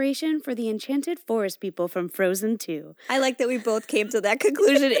inspiration for the enchanted forest people from Frozen 2. I like that we both came to that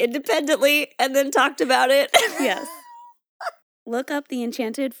conclusion independently and then talked about it. Yes. Look up the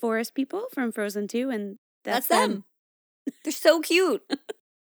enchanted forest people from Frozen 2, and that's them. They're so cute.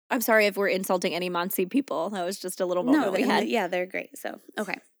 I'm sorry if we're insulting any Mansi people. That was just a little moment we had. Yeah, they're great. So,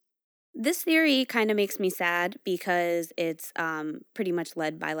 okay. This theory kind of makes me sad because it's pretty much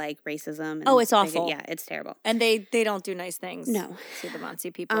led by like racism. And it's awful. Yeah, it's terrible. And they don't do nice things. No. To the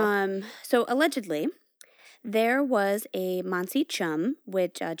Mansi people. So allegedly, There was a Mansi Chum,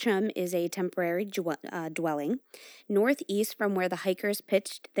 which Chum is a temporary dwelling, northeast from where the hikers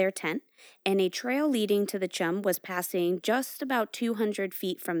pitched their tent, and a trail leading to the Chum was passing just about 200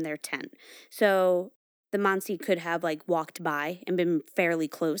 feet from their tent. So the Mansi could have walked by and been fairly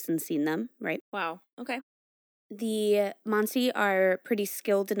close and seen them, right? Wow. Okay. The Mansi are pretty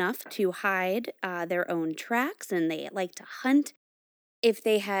skilled enough to hide their own tracks, and they like to hunt. If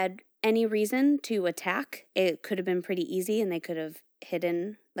they had any reason to attack, it could have been pretty easy, and they could have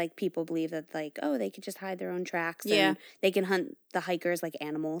hidden. People believe that they could just hide their own tracks. Yeah. And they can hunt the hikers like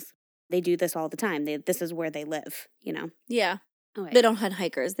animals. They do this all the time. This is where they live, Yeah. Okay. They don't hunt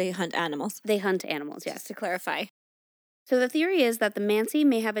hikers. They hunt animals. They hunt animals, yes. Just to clarify. So the theory is that the Mansi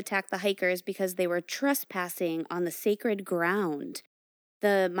may have attacked the hikers because they were trespassing on the sacred ground.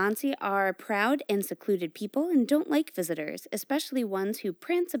 The Mansi are proud and secluded people and don't like visitors, especially ones who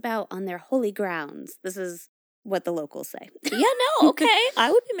prance about on their holy grounds. This is what the locals say. Yeah, no, okay.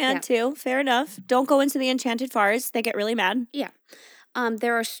 I would be mad too. Fair enough. Don't go into the enchanted forest. They get really mad. Yeah.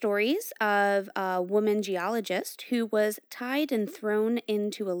 There are stories of a woman geologist who was tied and thrown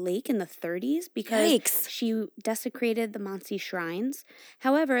into a lake in the 30s because she desecrated the Mansi shrines.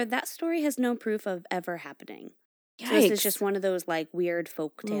 However, that story has no proof of ever happening. Yikes. So this is just one of those weird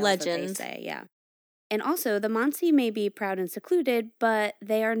folk tales legends that they say, yeah. And also, the Mansi may be proud and secluded, but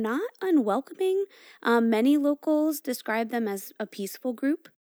they are not unwelcoming. Many locals describe them as a peaceful group,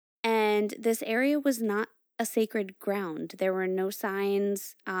 and this area was not a sacred ground. There were no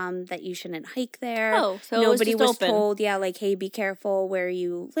signs that you shouldn't hike there. Oh, so nobody was open. Told, hey, be careful where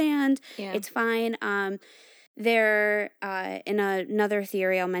you land. Yeah. It's fine. There, in another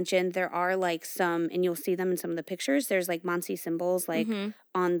theory I'll mention, there are some, and you'll see them in some of the pictures, there's Mansi symbols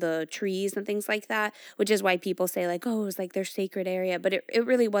on the trees and things like that, which is why people say it was their sacred area, but it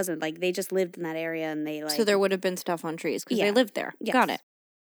really wasn't. They just lived in that area, and they So there would have been stuff on trees because they lived there. Yes. Got it.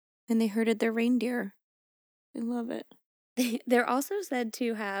 And they herded their reindeer. I love it. They're also said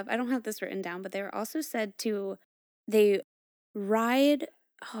to have, I don't have this written down, but they're also said to, they ride,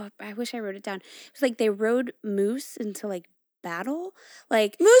 I wish I wrote it down. It was they rode moose into battle.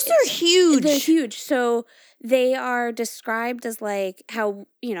 Moose are huge. They're huge. So they are described as how,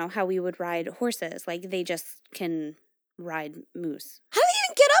 how we would ride horses. They just can ride moose. How do you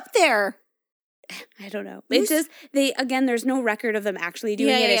even get up there? I don't know. It's just, there's no record of them actually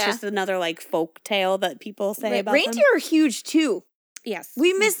doing it. It's just another folk tale that people say about reindeer them. Are huge too. Yes.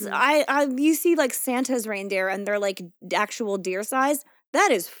 We miss, you see Santa's reindeer and they're actual deer size.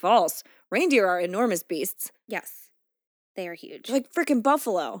 That is false. Reindeer are enormous beasts. Yes. They are huge. Freaking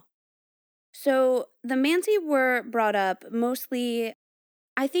buffalo. So the Mansi were brought up mostly,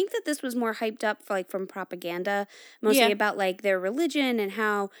 I think that this was more hyped up for from propaganda, mostly about their religion and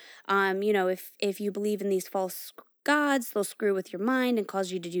how, if you believe in these false gods, they'll screw with your mind and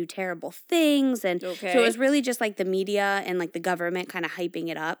cause you to do terrible things. And so it was really just the media and the government kind of hyping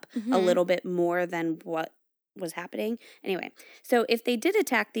it up a little bit more than what was happening. Anyway, so if they did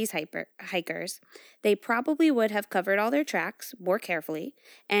attack these hikers, they probably would have covered all their tracks more carefully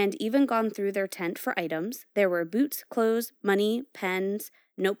and even gone through their tent for items. There were boots, clothes, money, pens,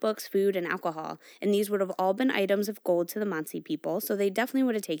 notebooks, food, and alcohol. And these would have all been items of gold to the Mansi people, so they definitely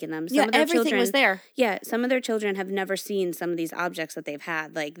would have taken them. Some of their everything children, was there. Yeah, some of their children have never seen some of these objects that they've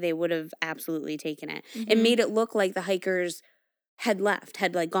had. They would have absolutely taken it. It made it look like the hikers had left,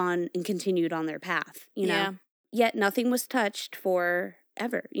 had gone and continued on their path, Yeah. Yet nothing was touched forever,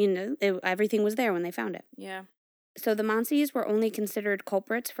 everything was there when they found it. Yeah. So the Mansis were only considered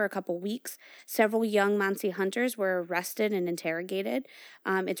culprits for a couple weeks. Several young Mansi hunters were arrested and interrogated.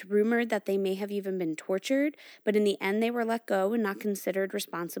 It's rumored that they may have even been tortured, but in the end they were let go and not considered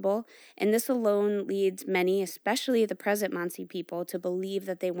responsible. And this alone leads many, especially the present Mansi people, to believe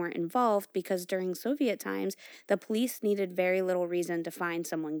that they weren't involved because during Soviet times, the police needed very little reason to find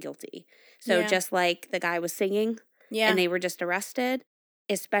someone guilty. So just like the guy was singing and they were just arrested,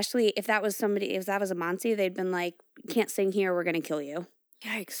 especially if that was a Mansi, they'd been you can't sing here, we're going to kill you.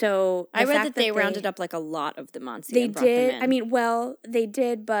 Yikes. So I read that they rounded up a lot of the Mansi. They and brought them in. They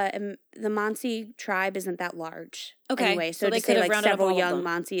did, but the Mansi tribe isn't that large. Okay. Anyway, so they could have rounded several up all young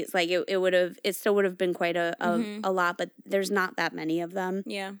Mansi, it still would have been quite a lot, but there's not that many of them.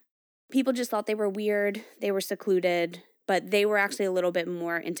 Yeah. People just thought they were weird. They were secluded. But they were actually a little bit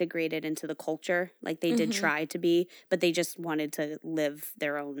more integrated into the culture. They did try to be, but they just wanted to live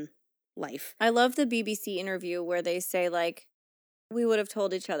their own life. I love the BBC interview where they say, we would have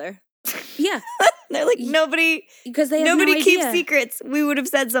told each other. Yeah. They're like, nobody keeps secrets. We would have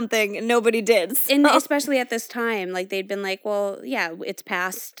said something and nobody did. So. And especially at this time, like they'd been like, well, yeah, it's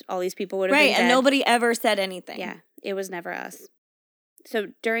past. All these people would have been dead. Right, and nobody ever said anything. Yeah, it was never us. So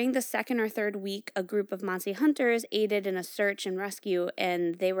during the second or third week, a group of Mansi hunters aided in a search and rescue,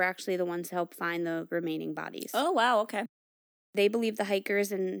 and they were actually the ones to help find the remaining bodies. Oh, wow, okay. They believe the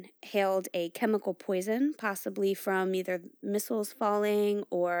hikers inhaled a chemical poison, possibly from either missiles falling,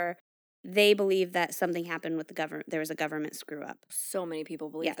 or they believe that something happened with the government. There was a government screw up. So many people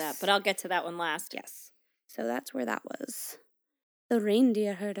believe that, but I'll get to that one last. Yes. So that's where that was. The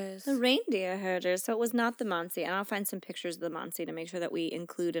reindeer herders. The reindeer herders. So it was not the Mansi. And I'll find some pictures of the Mansi to make sure that we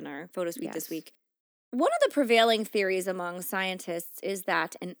include in our photo suite this week. One of the prevailing theories among scientists is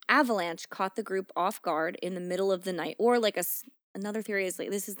that an avalanche caught the group off guard in the middle of the night. Or like another theory is like,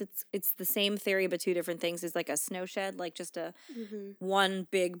 it's the same theory but two different things. Is like a snow shed, like just one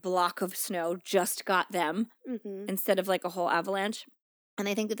big block of snow just got them instead of like a whole avalanche. And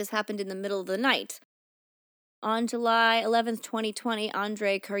they think that this happened in the middle of the night. On July 11th, 2020,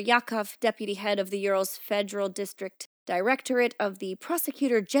 Andrei Kuryakov, deputy head of the Urals Federal District Directorate of the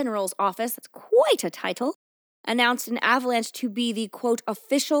Prosecutor General's Office, that's quite a title, announced an avalanche to be the, quote,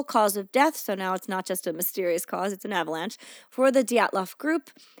 official cause of death, so now it's not just a mysterious cause, it's an avalanche, for the Dyatlov group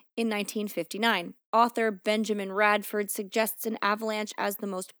in 1959. Author Benjamin Radford suggests an avalanche as the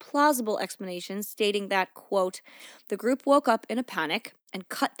most plausible explanation, stating that, quote, the group woke up in a panic and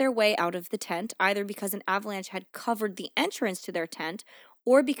cut their way out of the tent, either because an avalanche had covered the entrance to their tent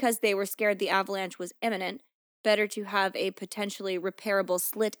or because they were scared the avalanche was imminent. Better to have a potentially repairable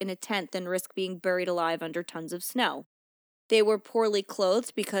slit in a tent than risk being buried alive under tons of snow. They were poorly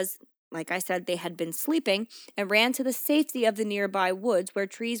clothed because, like I said, they had been sleeping and ran to the safety of the nearby woods where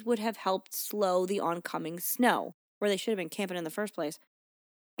trees would have helped slow the oncoming snow, where they should have been camping in the first place.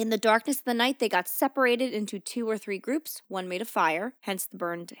 In the darkness of the night, they got separated into 2 or 3 groups. One made a fire, hence the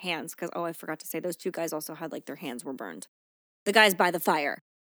burned hands, because, I forgot to say, those 2 guys also had, their hands were burned. The guys by the fire.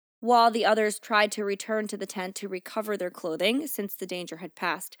 While the others tried to return to the tent to recover their clothing, since the danger had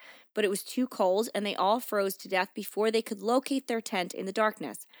passed. But it was too cold, and they all froze to death before they could locate their tent in the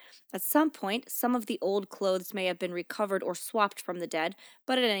darkness. At some point, some of the old clothes may have been recovered or swapped from the dead,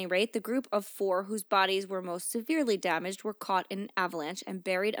 but at any rate, the group of 4 whose bodies were most severely damaged were caught in an avalanche and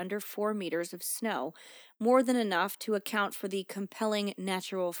buried under 4 meters of snow, more than enough to account for the compelling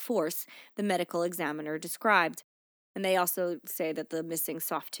natural force the medical examiner described. And they also say that the missing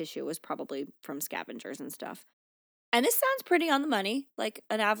soft tissue was probably from scavengers and stuff. And this sounds pretty on the money. Like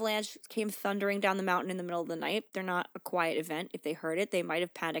an avalanche came thundering down the mountain in the middle of the night. They're not a quiet event. If they heard it, they might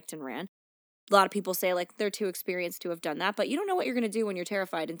have panicked and ran. A lot of people say they're too experienced to have done that, but you don't know what you're going to do when you're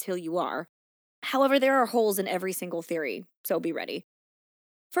terrified until you are. However, there are holes in every single theory, so be ready.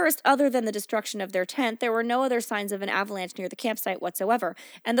 First, other than the destruction of their tent, there were no other signs of an avalanche near the campsite whatsoever,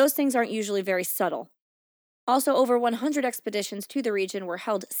 and those things aren't usually very subtle. Also, over 100 expeditions to the region were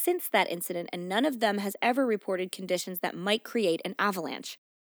held since that incident, and none of them has ever reported conditions that might create an avalanche.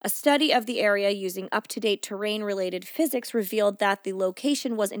 A study of the area using up-to-date terrain-related physics revealed that the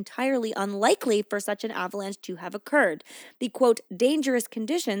location was entirely unlikely for such an avalanche to have occurred. The, quote, dangerous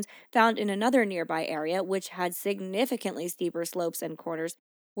conditions found in another nearby area, which had significantly steeper slopes and corners,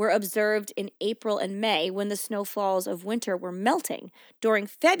 were observed in April and May when the snowfalls of winter were melting. During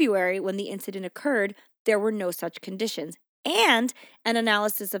February, when the incident occurred, there were no such conditions. And an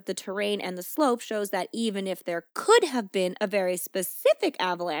analysis of the terrain and the slope shows that even if there could have been a very specific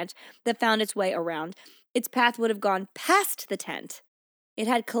avalanche that found its way around, its path would have gone past the tent. It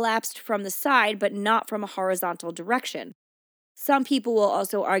had collapsed from the side, but not from a horizontal direction. Some people will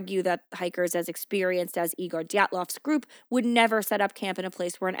also argue that hikers as experienced as Igor Dyatlov's group would never set up camp in a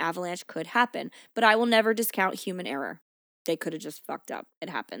place where an avalanche could happen, but I will never discount human error. They could have just fucked up.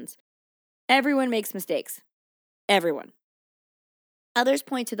 It happens. Everyone makes mistakes. Everyone. Others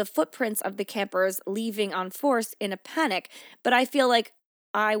point to the footprints of the campers leaving on force in a panic, but I feel like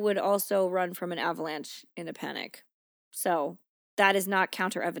I would also run from an avalanche in a panic. So that is not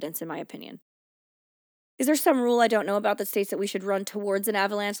counter evidence in my opinion. Is there some rule I don't know about that states that we should run towards an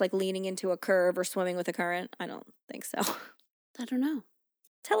avalanche, like leaning into a curve or swimming with a current? I don't think so. I don't know.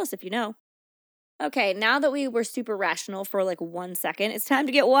 Tell us if you know. Okay, now that we were super rational for 1 second, it's time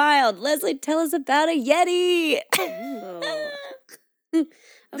to get wild. Leslie, tell us about a Yeti. Okay.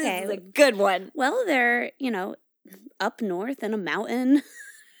 This is a good one. Well, they're, up north in a mountain.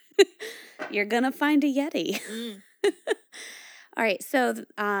 You're going to find a Yeti. All right, so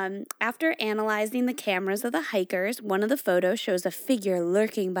after analyzing the cameras of the hikers, one of the photos shows a figure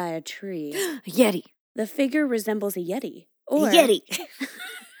lurking by a tree. A Yeti. The figure resembles a Yeti. Or a Yeti.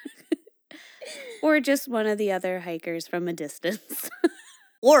 Or just one of the other hikers from a distance.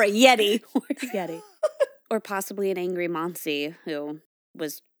 Or a Yeti. Or a Yeti. Or possibly an angry Monsi who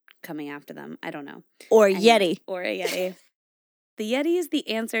was coming after them. I don't know. Or a Yeti. Or a Yeti. The Yeti is the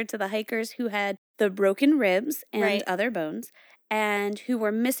answer to the hikers who had the broken ribs and other bones and who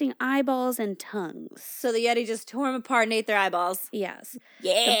were missing eyeballs and tongues. So the Yeti just tore them apart and ate their eyeballs. Yes.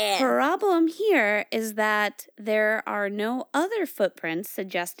 Yeah. The problem here is that there are no other footprints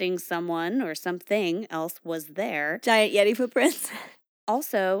suggesting someone or something else was there. Giant Yeti footprints.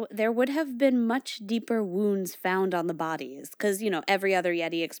 Also, there would have been much deeper wounds found on the bodies because, every other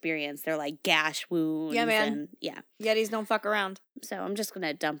Yeti experience, they're like gash wounds. Yeah, man. Yetis don't fuck around. So I'm just going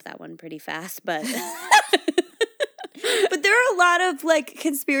to dump that one pretty fast, but... But there are a lot of,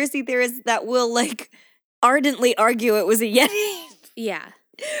 conspiracy theorists that will, ardently argue it was a Yeti. Yeah.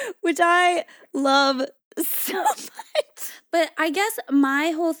 Which I love so much. But I guess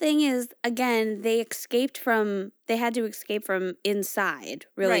my whole thing is, again, they had to escape from inside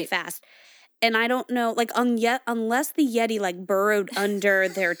really fast. And I don't know, unless the Yeti, burrowed under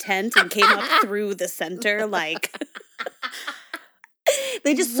their tent and came up through the center,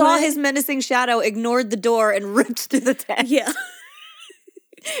 They just saw his menacing shadow, ignored the door, and ripped through the tent. Yeah.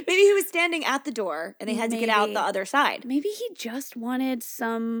 Maybe he was standing at the door, and they had to get out the other side. Maybe he just wanted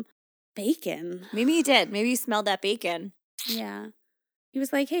some bacon. Maybe he did. Maybe he smelled that bacon. Yeah. He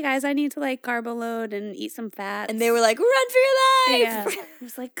was like, hey, guys, I need to, carbo load and eat some fats. And they were like, run for your life! Yeah. He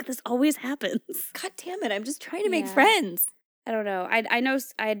was like, this always happens. God damn it, I'm just trying to make friends. I don't know. I don't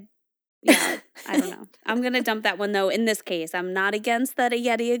know. I'm going to dump that one, though, in this case. I'm not against that a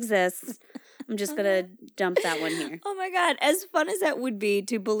Yeti exists. I'm just going to dump that one here. Oh my God. As fun as that would be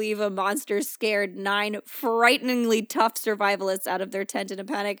to believe a monster scared 9 frighteningly tough survivalists out of their tent in a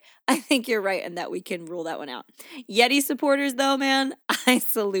panic, I think you're right in that we can rule that one out. Yeti supporters, though, man, I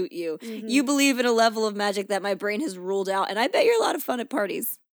salute you. Mm-hmm. You believe in a level of magic that my brain has ruled out, and I bet you're a lot of fun at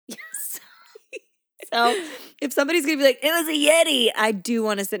parties. Yes. So if somebody's going to be like, it was a Yeti, I do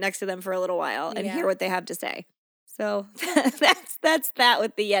want to sit next to them for a little while and hear what they have to say. So that's that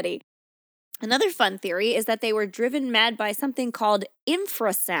with the Yeti. Another fun theory is that they were driven mad by something called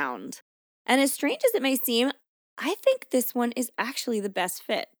infrasound. And as strange as it may seem, I think this one is actually the best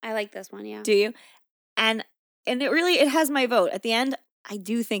fit. I like this one, yeah. Do you? And it has my vote. At the end, I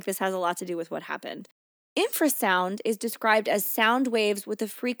do think this has a lot to do with what happened. Infrasound is described as sound waves with a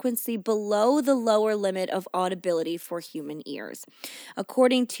frequency below the lower limit of audibility for human ears.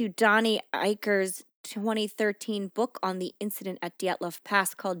 According to Donnie Eicher's 2013 book on the incident at Dyatlov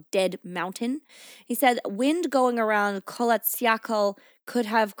Pass called Dead Mountain, he said wind going around Koletsiakal could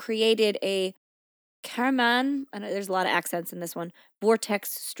have created a Karaman, I know there's a lot of accents in this one,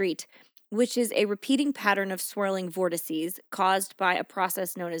 vortex street, which is a repeating pattern of swirling vortices caused by a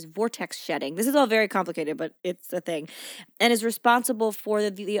process known as vortex shedding. This is all very complicated, but it's a thing, and is responsible for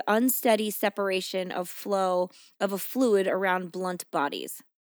the unsteady separation of flow of a fluid around blunt bodies.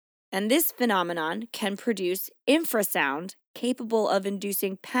 And this phenomenon can produce infrasound capable of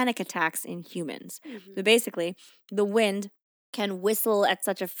inducing panic attacks in humans. Mm-hmm. So basically, the wind can whistle at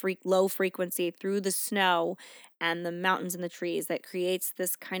such a low frequency through the snow and the mountains and the trees that creates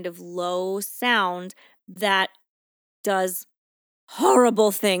this kind of low sound that does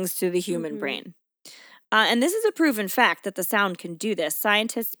horrible things to the human brain. And this is a proven fact that the sound can do this.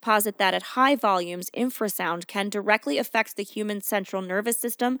 Scientists posit that at high volumes, infrasound can directly affect the human central nervous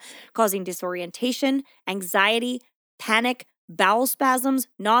system, causing disorientation, anxiety, panic, bowel spasms,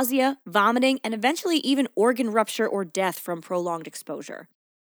 nausea, vomiting, and eventually even organ rupture or death from prolonged exposure.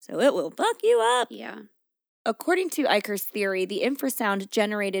 So it will fuck you up. Yeah. According to Eicher's theory, the infrasound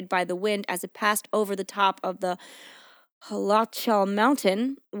generated by the wind as it passed over the top of the Halachal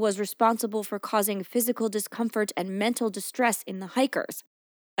Mountain was responsible for causing physical discomfort and mental distress in the hikers.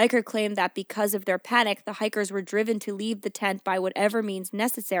 Eicher claimed that because of their panic, the hikers were driven to leave the tent by whatever means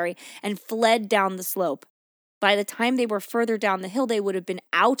necessary and fled down the slope. By the time they were further down the hill, they would have been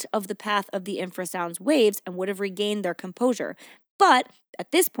out of the path of the infrasound's waves and would have regained their composure. But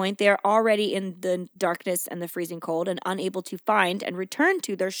at this point, they are already in the darkness and the freezing cold and unable to find and return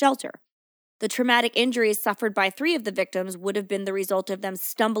to their shelter. The traumatic injuries suffered by 3 of the victims would have been the result of them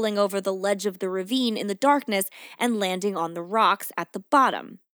stumbling over the ledge of the ravine in the darkness and landing on the rocks at the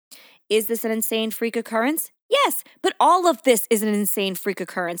bottom. Is this an insane freak occurrence? Yes, but all of this is an insane freak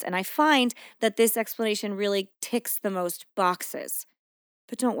occurrence, and I find that this explanation really ticks the most boxes.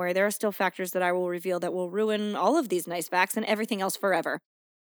 But don't worry, there are still factors that I will reveal that will ruin all of these nice facts and everything else forever.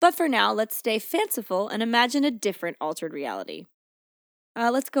 But for now, let's stay fanciful and imagine a different altered reality.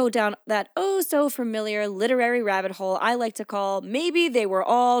 Let's go down that oh-so-familiar literary rabbit hole I like to call Maybe They Were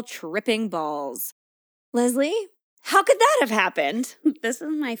All Tripping Balls. Leslie, how could that have happened? This is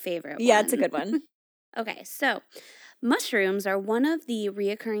my favorite one. Yeah, it's a good one. Okay, so mushrooms are one of the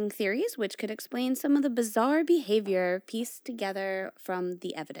reoccurring theories which could explain some of the bizarre behavior pieced together from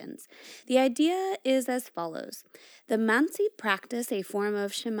the evidence. The idea is as follows. The Mansi practice a form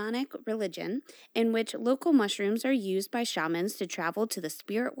of shamanic religion in which local mushrooms are used by shamans to travel to the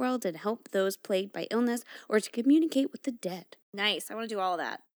spirit world and help those plagued by illness or to communicate with the dead. Nice. I want to do all of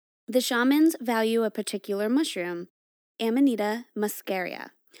that. The shamans value a particular mushroom, Amanita muscaria,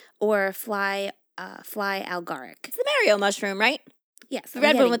 or fly agaric. It's the Mario mushroom, right? Yes. The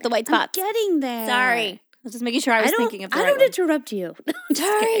red one with the white spots. I'm getting there. Sorry. I was just making sure I was thinking of the I right don't one. interrupt you.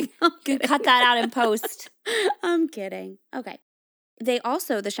 Sorry. You cut that out in post. I'm kidding. Okay. The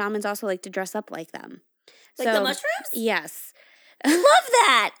shamans also like to dress up like them. Like the mushrooms? Yes. I love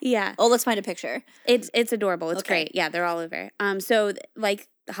that. Yeah. Oh, let's find a picture. It's adorable. It's Okay. great. Yeah, they're all over. So like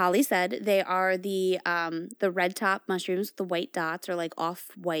Holly said, they are the red top mushrooms, the white dots are like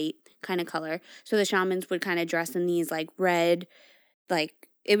off-white kind of color. So the shamans would kind of dress in these like red, like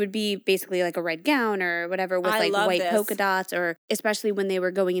it would be basically like a red gown or whatever with like white polka dots, or especially when they were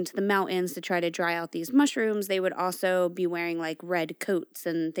going into the mountains to try to dry out these mushrooms, they would also be wearing like red coats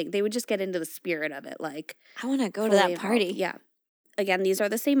and they would just get into the spirit of it. Like, I want to go to that party. Yeah. Again, these are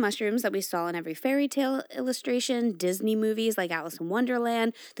the same mushrooms that we saw in every fairy tale illustration, Disney movies like Alice in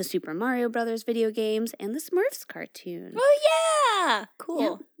Wonderland, the Super Mario Brothers video games, and the Smurfs cartoon. Oh, yeah. Cool.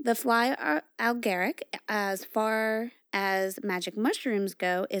 Yeah. The fly agaric, as far as magic mushrooms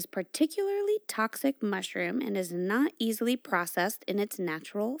go, is particularly toxic mushroom and is not easily processed in its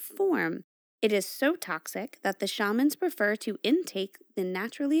natural form. It is so toxic that the shamans prefer to intake the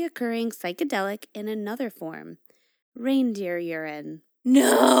naturally occurring psychedelic in another form. Reindeer urine.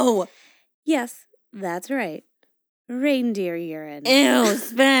 No. Yes, that's right. Reindeer urine. Ew,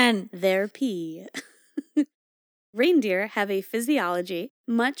 Sven. Their pee. Reindeer have a physiology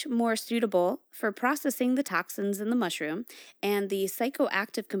much more suitable for processing the toxins in the mushroom, and the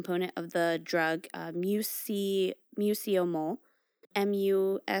psychoactive component of the drug, muciomol, musciomol,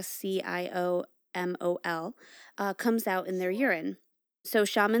 comes out in their urine. So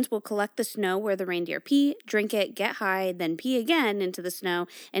shamans will collect the snow where the reindeer pee, drink it, get high, then pee again into the snow,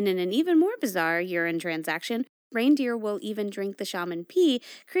 and in an even more bizarre urine transaction, reindeer will even drink the shaman pee,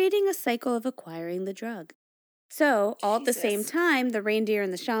 creating a cycle of acquiring the drug. So, all at the same time, the reindeer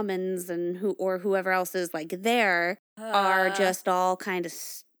and the shamans and whoever else is like there are just all kind of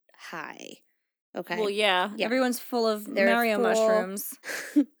high. Okay. Well, yeah. Everyone's full of Mario mushrooms.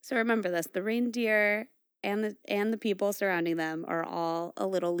 So remember this: the reindeer and the people surrounding them are all a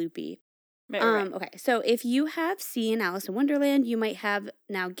little loopy. Right. Okay, so if you have seen Alice in Wonderland, you might have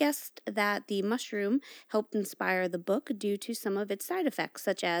now guessed that the mushroom helped inspire the book due to some of its side effects,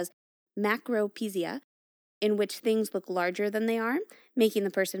 such as macropizia, in which things look larger than they are, making the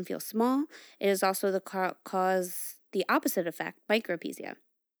person feel small. It is also the opposite effect, micropizia.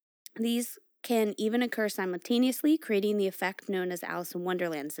 These can even occur simultaneously, creating the effect known as Alice in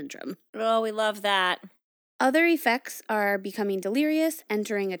Wonderland syndrome. Oh, we love that. Other effects are becoming delirious,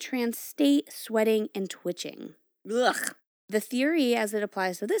 entering a trance state, sweating, and twitching. Ugh. The theory, as it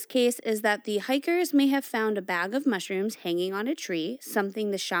applies to this case, is that the hikers may have found a bag of mushrooms hanging on a tree, something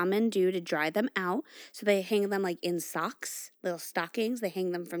the shaman do to dry them out. So they hang them like in socks, little stockings. They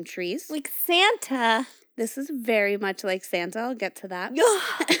hang them from trees. Like Santa. This is very much like Santa. I'll get to that.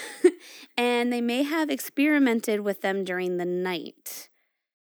 And they may have experimented with them during the night.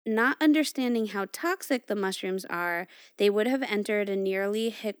 Not understanding how toxic the mushrooms are, they would have entered a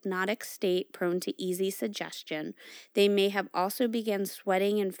nearly hypnotic state prone to easy suggestion. They may have also begun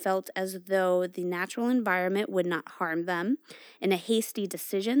sweating and felt as though the natural environment would not harm them. In a hasty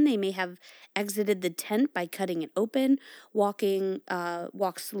decision, they may have exited the tent by cutting it open, walked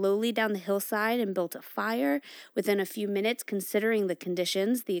slowly down the hillside and built a fire. Within a few minutes, considering the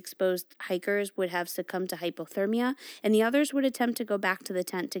conditions, the exposed hikers would have succumbed to hypothermia, and the others would attempt to go back to the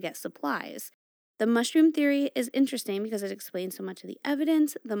tent to get supplies. The mushroom theory is interesting because it explains so much of the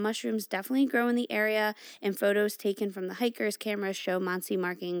evidence. The mushrooms definitely grow in the area, and photos taken from the hikers' cameras show Mansi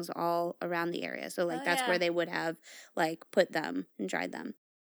markings all around the area. So, that's where they would have, put them and dried them.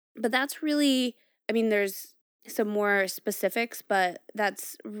 But that's really, there's some more specifics, but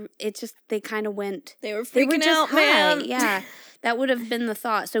it's just they kind of went. They were freaking out, high. man. Yeah, that would have been the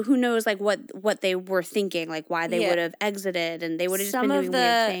thought. So who knows, like what they were thinking, like why they would have exited, and they would have just been doing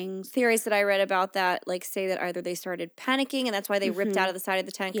weird things. Theories that I read about that, like, say that either they started panicking, and that's why they ripped out of the side of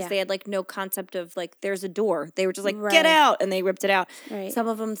the tent because they had like no concept of like there's a door. They were just like get out, and they ripped it out. Right. Some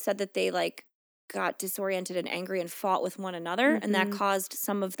of them said that they like got disoriented and angry and fought with one another, and that caused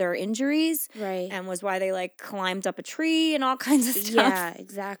some of their injuries. Right. And was why they like climbed up a tree and all kinds of stuff. Yeah,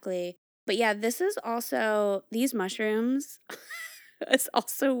 exactly. But yeah, this is also, these mushrooms is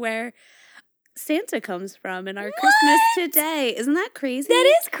also where Santa comes from in our Christmas Today. Isn't that crazy?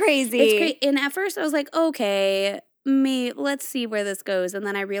 That is crazy. It's great. And at first I was like, okay, let's see where this goes. And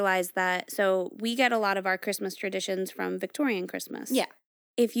then I realized that, so we get a lot of our Christmas traditions from Victorian Christmas. Yeah.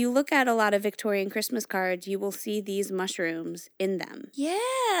 If you look at a lot of Victorian Christmas cards, you will see these mushrooms in them.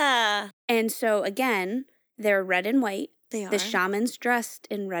 Yeah. And so again, they're red and white. They are. The shaman's dressed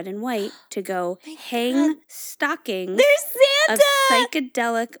in red and white to go hang stockings There's Santa! of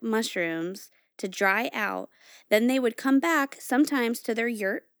psychedelic mushrooms to dry out. Then they would come back sometimes to their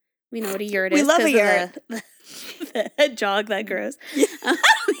yurt. We know what a yurt is. We love a yurt. The hedgehog that grows. Yeah.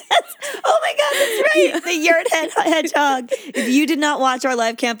 Oh my God, that's right. The yurt hedgehog. If you did not watch our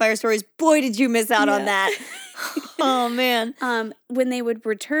live campfire stories, boy, did you miss out on that. Oh man. When they would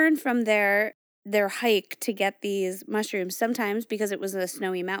return from their hike to get these mushrooms, sometimes because it was a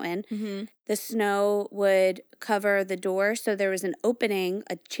snowy mountain, the snow would cover the door, so there was an opening,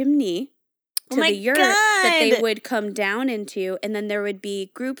 a chimney to the yurt that they would come down into, and then there would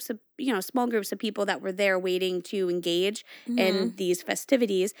be groups of, small groups of people that were there waiting to engage in these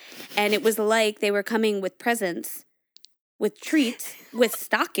festivities, and it was like they were coming with presents, with treats, with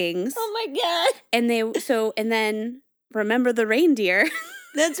stockings. Oh my God. And then remember the reindeer.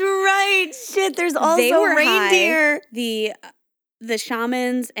 That's right. Shit, there's also reindeer. High. The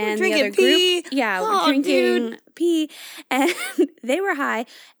shamans and the other group, were drinking pee, and they were high.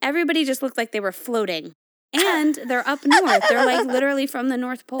 Everybody just looked like they were floating. And they're up north. They're like literally from the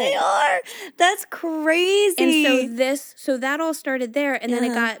North Pole. They are. That's crazy. And so that all started there, and then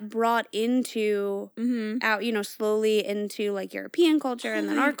it got brought into out, slowly into like European culture and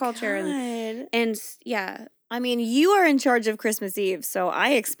then our culture and yeah. I mean, you are in charge of Christmas Eve, so I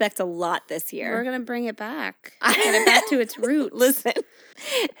expect a lot this year. We're going to bring it back. Get it back to its roots. Listen,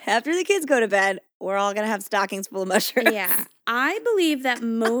 after the kids go to bed, we're all going to have stockings full of mushrooms. Yeah. I believe that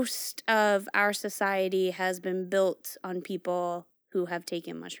most of our society has been built on people who have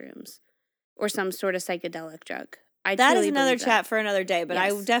taken mushrooms or some sort of psychedelic drug. That is another chat for another day, but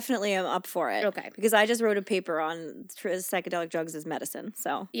yes. I definitely am up for it. Okay. Because I just wrote a paper on psychedelic drugs as medicine,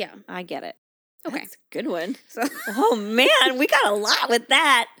 so yeah, I get it. Okay. That's a good one. So, oh, man, we got a lot with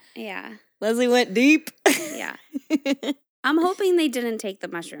that. Yeah. Leslie went deep. Yeah. I'm hoping they didn't take the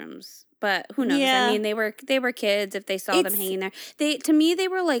mushrooms, but who knows? Yeah. I mean, they were kids if they saw them hanging there. To me, they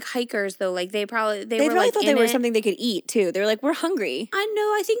were like hikers, though. Like, they probably thought they were something they could eat, too. They were like, we're hungry. I know.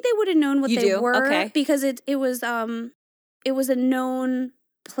 I think they would have known what they were because it was a known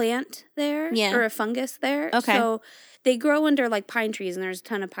plant there or a fungus there. Okay. So they grow under like pine trees, and there's a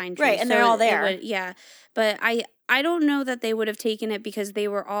ton of pine trees. Right, and they're all there. Yeah. But I don't know that they would have taken it because they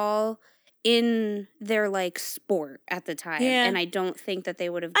were all in their like sport at the time. Yeah. And I don't think that they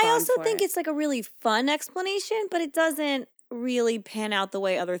would have gone I also for think it. it's like a really fun explanation, but it doesn't really pan out the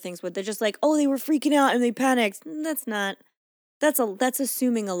way other things would. They're just like, oh, they were freaking out and they panicked. That's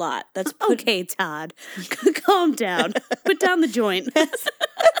assuming a lot. That's okay, Todd. Calm down. Put down the joint.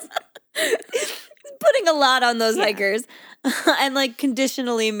 Putting a lot on those hikers and like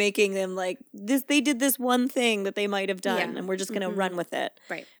conditionally making them like this. They did this one thing that they might have done, and we're just going to run with it.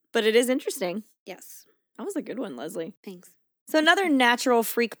 Right. But it is interesting. Yes. That was a good one, Leslie. Thanks. So another natural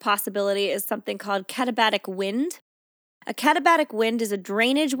freak possibility is something called katabatic wind. A katabatic wind is a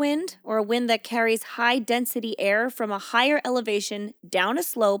drainage wind or a wind that carries high-density air from a higher elevation down a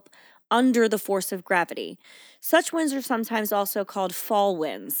slope under the force of gravity. Such winds are sometimes also called fall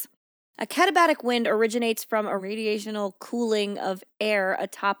winds. A katabatic wind originates from a radiational cooling of air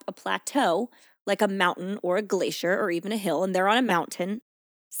atop a plateau, like a mountain or a glacier or even a hill, and they're on a mountain.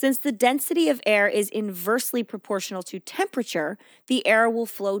 Since the density of air is inversely proportional to temperature, the air will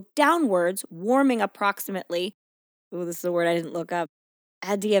flow downwards, warming approximately, this is a word I didn't look up,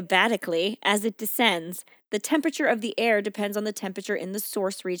 adiabatically as it descends. The temperature of the air depends on the temperature in the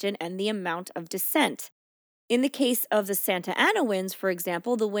source region and the amount of descent. In the case of the Santa Ana winds, for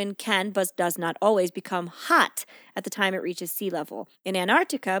example, the wind can, but does not always, become hot at the time it reaches sea level. In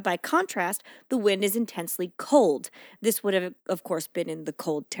Antarctica, by contrast, the wind is intensely cold. This would have, of course, been in the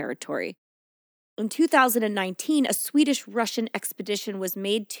cold territory. In 2019, a Swedish-Russian expedition was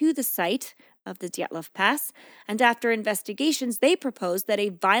made to the site of the Dyatlov Pass, and after investigations, they proposed that a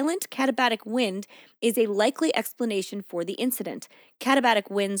violent katabatic wind is a likely explanation for the incident. Katabatic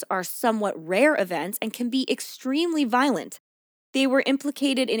winds are somewhat rare events and can be extremely violent. They were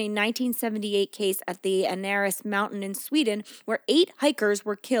implicated in a 1978 case at the Anaris Mountain in Sweden, where 8 hikers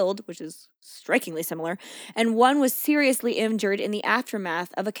were killed, which is strikingly similar, and 1 was seriously injured in the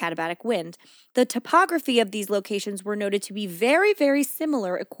aftermath of a katabatic wind. The topography of these locations were noted to be very, very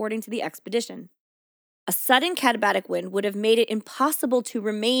similar according to the expedition. A sudden katabatic wind would have made it impossible to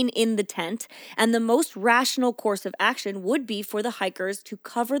remain in the tent, and the most rational course of action would be for the hikers to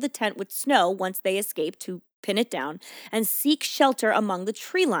cover the tent with snow once they escape, to pin it down, and seek shelter among the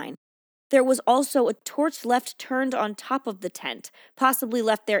tree line. There was also a torch left turned on top of the tent, possibly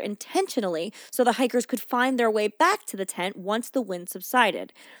left there intentionally so the hikers could find their way back to the tent once the wind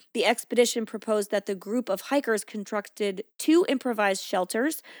subsided. The expedition proposed that the group of hikers constructed 2 improvised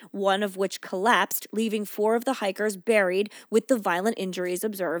shelters, one of which collapsed, leaving 4 of the hikers buried with the violent injuries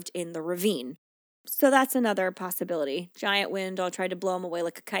observed in the ravine. So that's another possibility. Giant wind all tried to blow them away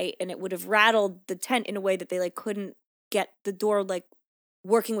like a kite, and it would have rattled the tent in a way that they couldn't get the door,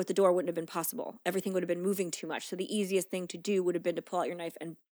 working with the door wouldn't have been possible. Everything would have been moving too much. So the easiest thing to do would have been to pull out your knife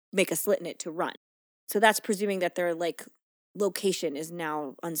and make a slit in it to run. So that's presuming that their location is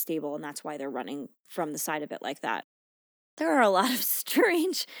now unstable, and that's why they're running from the side of it like that. There are a lot of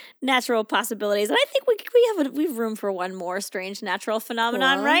strange natural possibilities, and I think we have room for one more strange natural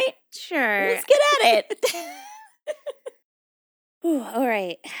phenomenon, Cool. right? Sure. Let's get at it. Ooh, all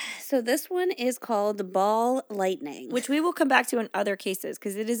right. So this one is called ball lightning. Which we will come back to in other cases,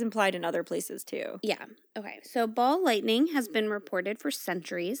 because it is implied in other places too. Yeah. Okay. So ball lightning has been reported for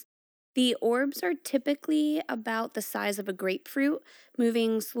centuries. The orbs are typically about the size of a grapefruit,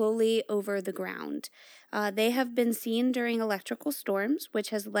 moving slowly over the ground. They have been seen during electrical storms, which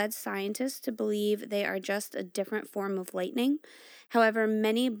has led scientists to believe they are just a different form of lightning. However,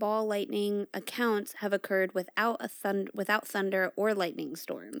 many ball lightning accounts have occurred without thunder or lightning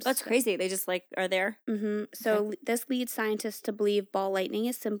storms. That's crazy. They just are there. Mm-hmm. So this leads scientists to believe ball lightning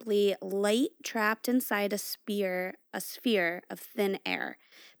is simply light trapped inside a sphere of thin air.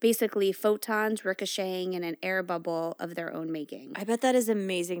 Basically, photons ricocheting in an air bubble of their own making. I bet that is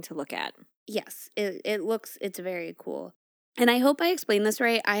amazing to look at. Yes, it's very cool. And I hope I explained this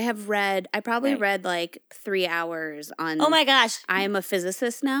right. I probably read 3 hours on. Oh my gosh. I am a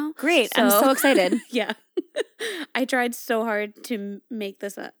physicist now. Great. I'm so excited. Yeah. I tried so hard to make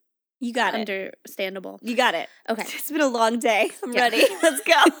this You got it. Understandable. You got it. Okay. It's been a long day. I'm ready. Let's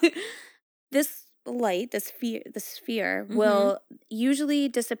go. This light, the sphere will usually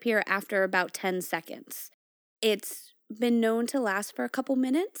disappear after about 10 seconds. It's been known to last for a couple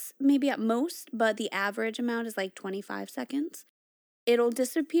minutes, maybe at most, but the average amount is 25 seconds. It'll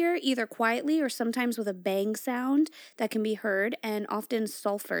disappear either quietly or sometimes with a bang sound that can be heard, and often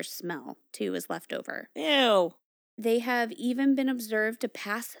sulfur smell, too, is left over. Ew. They have even been observed to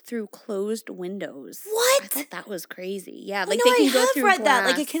pass through closed windows. What? I thought that was crazy. Yeah, they can go through read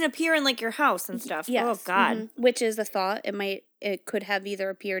glass. That. It can appear in your house and stuff. Yes. Oh God. Mm-hmm. Which is a thought. It could have either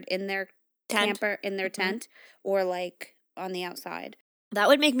appeared in their camper, in their tent, or on the outside. That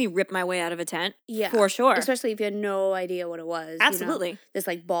would make me rip my way out of a tent. Yeah. For sure. Especially if you had no idea what it was. Absolutely. This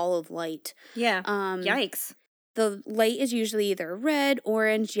ball of light. Yeah. Yikes. The light is usually either red,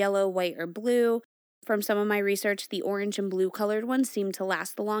 orange, yellow, white, or blue. From some of my research, the orange and blue colored ones seem to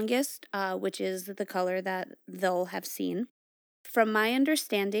last the longest, which is the color that they'll have seen. From my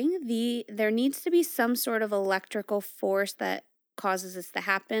understanding, there needs to be some sort of electrical force that causes this to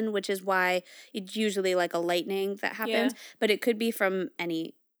happen, which is why it's usually a lightning that happens, but it could be from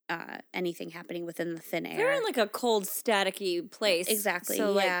anything happening within the thin air. They're in a cold, staticky place. Exactly.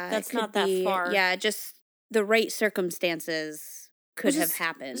 So that's not that far. Yeah, just the right circumstances could have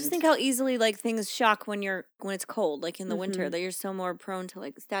happened. Just think how easily things shock when it's cold, in the winter, that you're so more prone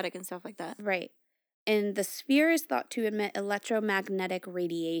to static and stuff like that. Right. And the sphere is thought to emit electromagnetic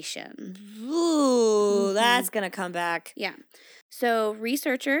radiation. Ooh, that's going to come back. Yeah. So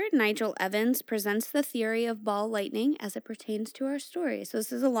researcher Nigel Evans presents the theory of ball lightning as it pertains to our story. So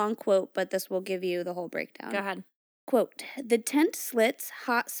this is a long quote, but this will give you the whole breakdown. Go ahead. Quote, the tent slits,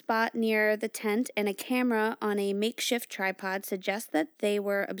 hot spot near the tent, and a camera on a makeshift tripod suggest that they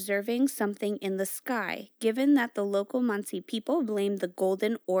were observing something in the sky. Given that the local Muncie people blamed the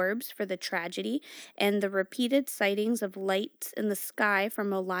golden orbs for the tragedy and the repeated sightings of lights in the sky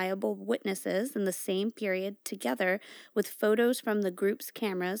from reliable witnesses in the same period, together with photos from the group's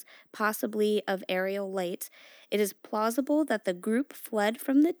cameras, possibly of aerial lights, It is plausible that the group fled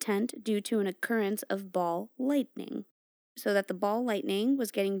from the tent due to an occurrence of ball lightning. So that the ball lightning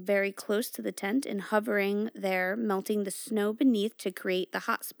was getting very close to the tent and hovering there, melting the snow beneath to create the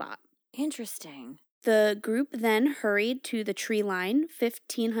hot spot. Interesting. The group then hurried to the tree line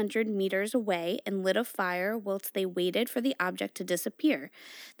 1,500 meters away and lit a fire whilst they waited for the object to disappear.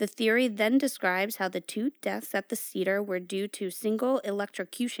 The theory then describes how the 2 deaths at the Cedar were due to single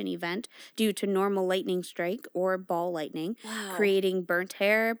electrocution event due to normal lightning strike or ball lightning, creating burnt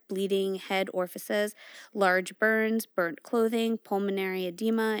hair, bleeding head orifices, large burns, burnt clothing, pulmonary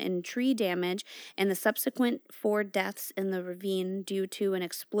edema, and tree damage, and the subsequent 4 deaths in the ravine due to an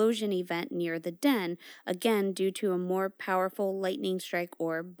explosion event near the den, again due to a more powerful lightning strike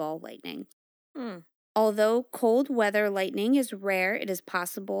or ball lightning. Although cold weather lightning is rare, it is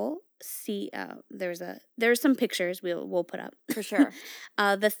possible. There's some pictures we'll put up for sure.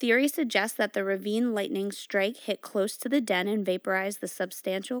 The theory suggests that the ravine lightning strike hit close to the den and vaporized the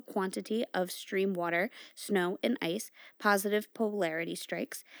substantial quantity of stream water, snow, and ice, positive polarity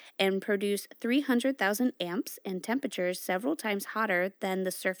strikes, and produce 300,000 amps and temperatures several times hotter than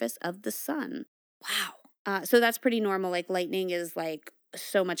the surface of the sun. Wow. So that's pretty normal. Like lightning is like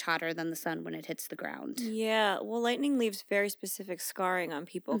so much hotter than the sun when it hits the ground. Yeah. Well, lightning leaves very specific scarring on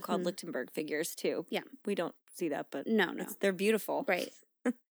people called Lichtenberg figures too. Yeah. We don't see that, but no. They're beautiful. Right.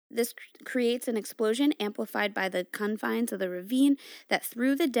 This creates an explosion amplified by the confines of the ravine that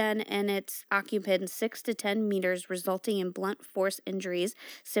threw the den and its occupants 6 to 10 meters, resulting in blunt force injuries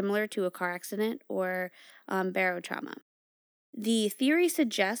similar to a car accident or barotrauma. The theory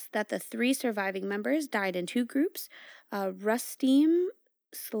suggests that the 3 surviving members died in 2 groups. Rustem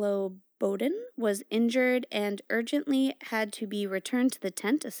Slobodan was injured and urgently had to be returned to the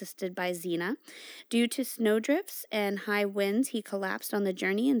tent, assisted by Zina. Due to snowdrifts and high winds, he collapsed on the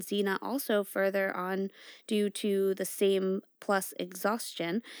journey, and Zina also further on due to the same plus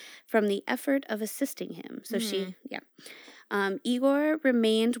exhaustion from the effort of assisting him. So Igor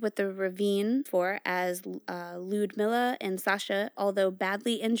remained with the ravine as Ludmila and Sasha, although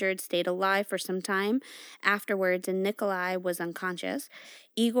badly injured, stayed alive for some time afterwards, and Nikolai was unconscious.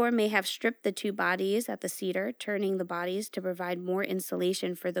 Igor may have stripped the 2 bodies at the Cedar, turning the bodies to provide more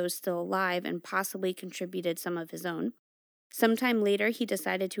insulation for those still alive, and possibly contributed some of his own. Sometime later, he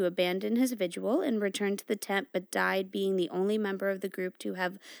decided to abandon his vigil and return to the tent, but died being the only member of the group to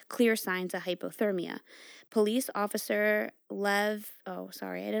have clear signs of hypothermia. Police officer Lev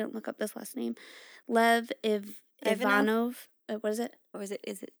Ivanov. What is it? Or is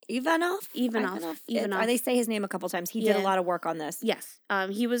it Ivanov? Ivanov. They say his name a couple times. He did a lot of work on this. Yes.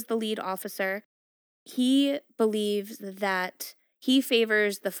 He was the lead officer. He believes that he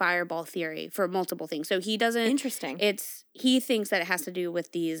favors the fireball theory for multiple things. So he doesn't... Interesting. He thinks that it has to do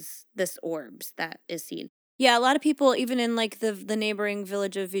with this orbs that is seen. Yeah, a lot of people, even in like the neighboring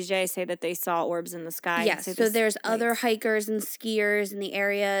village of Vijay, say that they saw orbs in the sky. Yes, so there's other hikers and skiers in the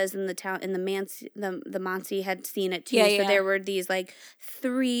areas in the town, in the Mansi had seen it too. Yeah, so there were these like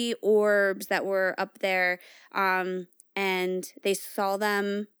 3 orbs that were up there, and they saw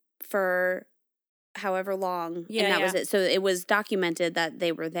them for however long, and that was it. So it was documented that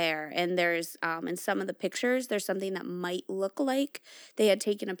they were there, and there's in some of the pictures, there's something that might look like they had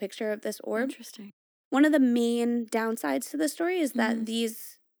taken a picture of this orb. Interesting. One of the main downsides to the story is that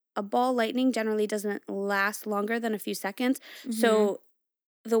a ball lightning generally doesn't last longer than a few seconds. So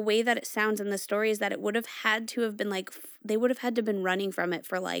the way that it sounds in the story is that it would have had to have been like, they would have had to have been running from it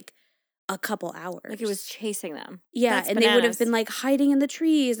for like a couple hours. Like it was chasing them. Yeah, That's and bananas. They would have been like hiding in the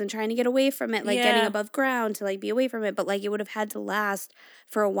trees and trying to get away from it, like getting above ground to like be away from it. But like it would have had to last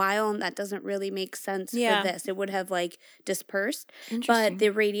for a while, and that doesn't really make sense for this. It would have like dispersed. But the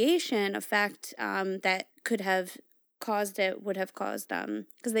radiation effect that could have caused it would have caused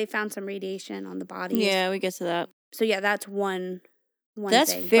because they found some radiation on the bodies. Yeah, we get to that. So yeah, that's one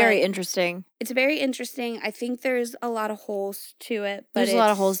That's thing. very interesting. It's very interesting. I think there's a lot of holes to it. But there's a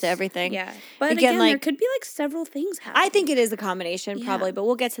lot of holes to everything. Yeah. But again like, there could be like several things happening. I think it is a combination probably, but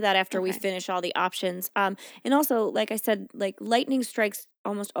we'll get to that after we finish all the options. And also, like I said, like lightning strikes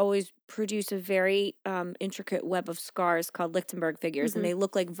almost always produce a very intricate web of scars called Lichtenberg figures, and they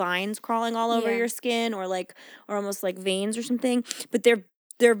look like vines crawling all over your skin or almost like veins or something. But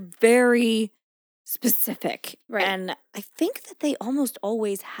they're very specific. Right. And I think that they almost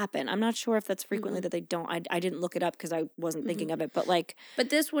always happen. I'm not sure if that's frequently that they don't. I didn't look it up because I wasn't thinking of it, but like... But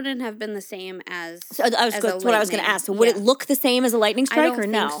this wouldn't have been the same as... So that's what I was going to ask. So would it look the same as a lightning strike or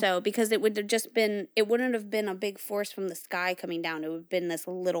no? I don't think so, because it would have just been... It wouldn't have been a big force from the sky coming down. It would have been this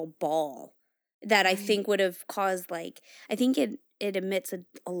little ball that I think would have caused, like, I think it emits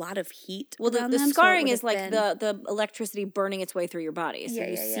a lot of heat. Well, the scarring is like the electricity burning its way through your body. So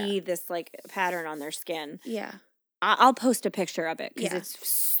you see this like pattern on their skin. Yeah. I'll post a picture of it because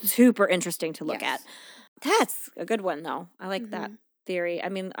it's super interesting to look at. That's a good one, though. I like that theory. I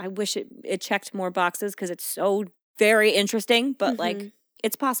mean, I wish it checked more boxes because it's so very interesting, but like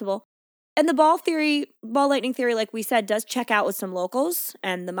it's possible. And the ball lightning theory, like we said, does check out with some locals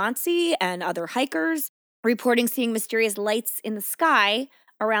and the Mansi and other hikers reporting seeing mysterious lights in the sky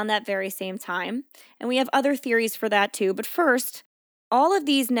around that very same time. And we have other theories for that too. But first, all of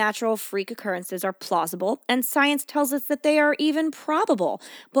these natural freak occurrences are plausible, and science tells us that they are even probable.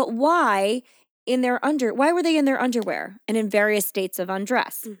 But why were they in their underwear and in various states of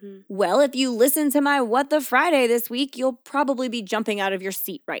undress? Well, if you listen to my What the Friday this week, you'll probably be jumping out of your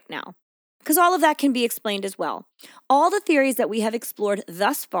seat right now. Because all of that can be explained as well. All the theories that we have explored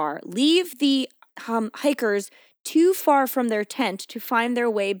thus far leave the hikers too far from their tent to find their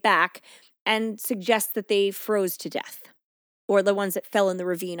way back and suggest that they froze to death. Or the ones that fell in the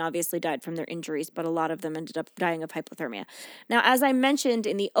ravine obviously died from their injuries, but a lot of them ended up dying of hypothermia. Now, as I mentioned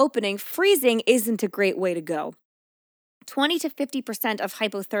in the opening, freezing isn't a great way to go. 20 to 50% of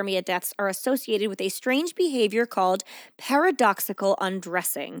hypothermia deaths are associated with a strange behavior called paradoxical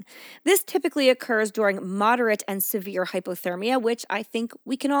undressing. This typically occurs during moderate and severe hypothermia, which I think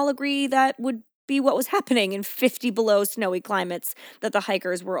we can all agree that would be what was happening in 50 below snowy climates that the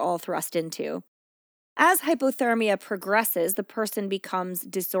hikers were all thrust into. As hypothermia progresses, the person becomes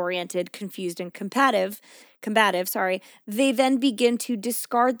disoriented, confused, and combative. They then begin to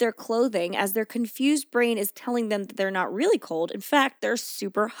discard their clothing as their confused brain is telling them that they're not really cold. In fact, they're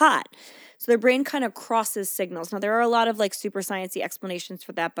super hot. So their brain kind of crosses signals. Now, there are a lot of like super sciencey explanations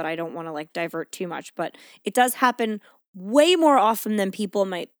for that, but I don't want to like divert too much. But it does happen way more often than people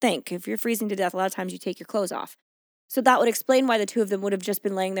might think. If you're freezing to death, a lot of times you take your clothes off. So that would explain why the two of them would have just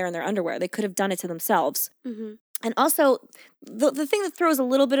been laying there in their underwear. They could have done it to themselves. And also, the thing that throws a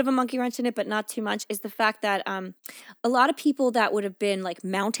little bit of a monkey wrench in it, but not too much, is the fact that a lot of people that would have been like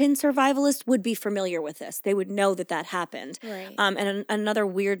mountain survivalists would be familiar with this. They would know that happened. Right. And another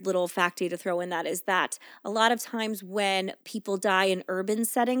weird little facty to throw in that is that a lot of times when people die in urban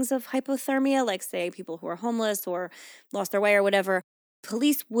settings of hypothermia, like say people who are homeless or lost their way or whatever,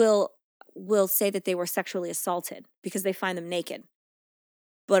 police will say that they were sexually assaulted because they find them naked.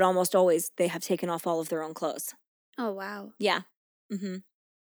 But almost always they have taken off all of their own clothes. Oh, wow. Yeah.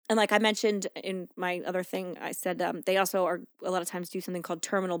 And like I mentioned in my other thing, I said they also are a lot of times do something called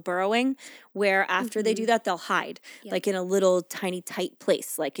terminal burrowing, where after they do that, they'll hide like in a little tiny tight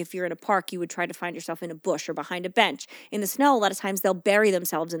place. Like if you're in a park, you would try to find yourself in a bush or behind a bench. In the snow, a lot of times they'll bury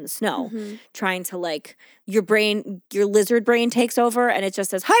themselves in the snow, trying to like your lizard brain takes over and it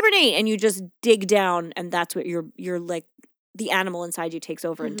just says hibernate and you just dig down and that's what you're like the animal inside you takes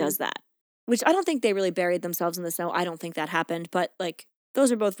over and does that. Which I don't think they really buried themselves in the snow. I don't think that happened, but like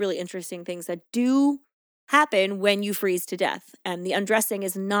those are both really interesting things that do happen when you freeze to death. And the undressing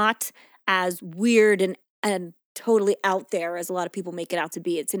is not as weird and totally out there as a lot of people make it out to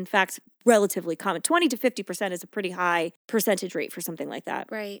be. It's in fact relatively common. 20 to 50% is a pretty high percentage rate for something like that.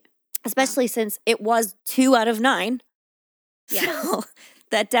 Right. Especially since it was 2 out of 9. Yes. So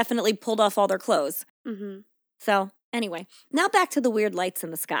that definitely pulled off all their clothes. So anyway, now back to the weird lights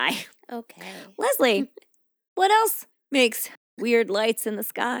in the sky. Okay. Leslie, what else makes weird lights in the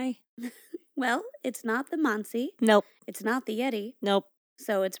sky? Well, it's not the Mansi. Nope. It's not the Yeti. Nope.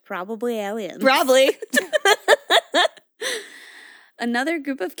 So it's probably aliens. Probably. Another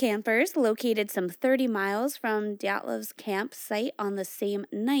group of campers located some 30 miles from Dyatlov's campsite on the same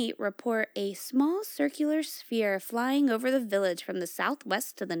night report a small circular sphere flying over the village from the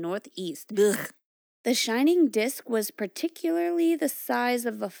southwest to the northeast. Ugh. The shining disk was particularly the size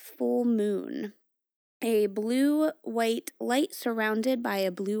of a full moon. A blue-white light surrounded by a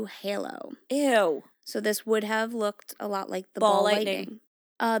blue halo. Ew. So this would have looked a lot like the ball lightning.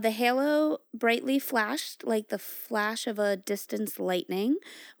 The halo brightly flashed like the flash of a distant lightning.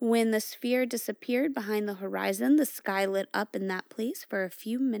 When the sphere disappeared behind the horizon, the sky lit up in that place for a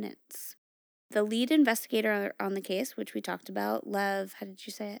few minutes. The lead investigator on the case, which we talked about, Lev, how did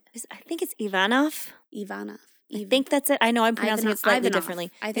you say it? I think it's Ivanov. I think that's it. I know I'm pronouncing it slightly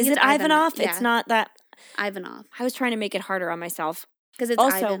differently. Is it Ivanov? Yeah. It's not that. Ivanov. I was trying to make it harder on myself. Because it's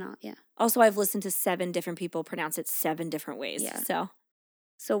Ivanov, yeah. Also, I've listened to 7 different people pronounce it 7 different ways. Yeah.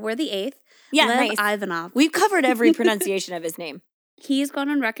 So we're the 8th. Yeah, Lev nice. Ivanov. We've covered every pronunciation of his name. He's gone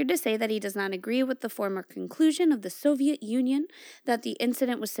on record to say that he does not agree with the former conclusion of the Soviet Union that the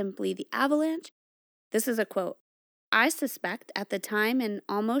incident was simply the avalanche. This is a quote. I suspect at the time and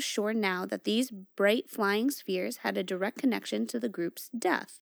almost sure now that these bright flying spheres had a direct connection to the group's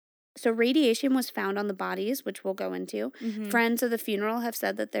death. So radiation was found on the bodies, which we'll go into. Mm-hmm. Friends of the funeral have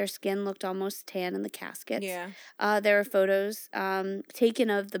said that their skin looked almost tan in the caskets. Yeah. There are photos taken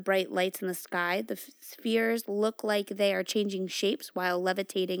of the bright lights in the sky. The spheres look like they are changing shapes while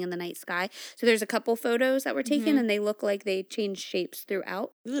levitating in the night sky. So there's a couple photos that were taken, and they look like they changed shapes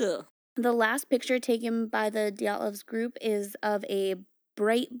throughout. Ugh. The last picture taken by the Dyatlov's group is of a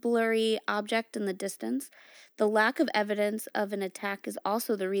bright, blurry object in the distance. The lack of evidence of an attack is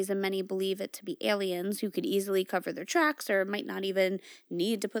also the reason many believe it to be aliens who could easily cover their tracks or might not even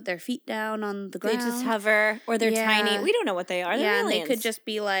need to put their feet down on the ground. They just hover, or they're tiny. We don't know what they are. They're aliens. And they could just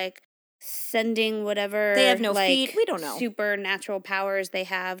be like sending whatever. They have no feet. We don't know. Supernatural powers they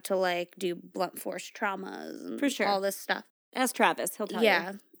have to like do blunt force traumas and for sure. All this stuff. Ask Travis. He'll tell you.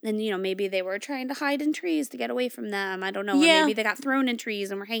 Yeah. And, maybe they were trying to hide in trees to get away from them. I don't know. Yeah. Or maybe they got thrown in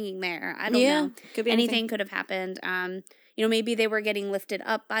trees and were hanging there. I don't know. Could be anything could have happened. Maybe they were getting lifted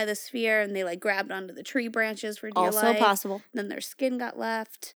up by the sphere and they, like, grabbed onto the tree branches for dear life. Also possible. Then their skin got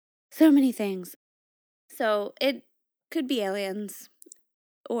left. So many things. So it could be aliens.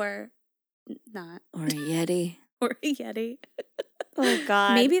 Or not. Or a Yeti. Or a Yeti. Oh,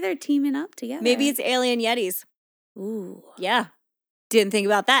 God. Maybe they're teaming up together. Maybe it's alien Yetis. Ooh. Yeah. Didn't think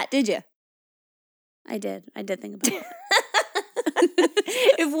about that, did you? I did. I did think about it.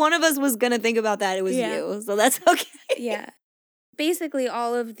 If one of us was going to think about that, it was you. So that's okay. Yeah. Basically,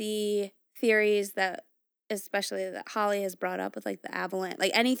 all of the theories that, especially that Holly has brought up with like the avalanche,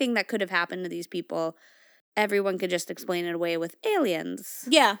 like anything that could have happened to these people, everyone could just explain it away with aliens.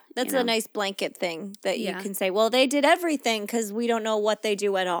 Yeah. That's a nice blanket thing that you can say, well, they did everything because we don't know what they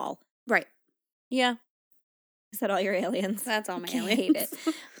do at all. Right. Yeah. Is that all your aliens? That's all my aliens. I hate it.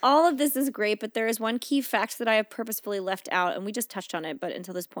 All of this is great, but there is one key fact that I have purposefully left out, and we just touched on it, but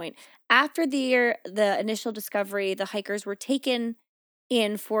until this point. After the initial discovery, the hikers were taken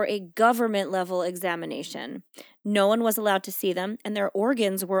in for a government-level examination. No one was allowed to see them, and their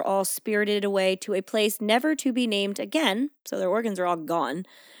organs were all spirited away to a place never to be named again, so their organs are all gone.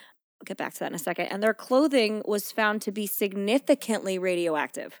 I'll get back to that in a second. And their clothing was found to be significantly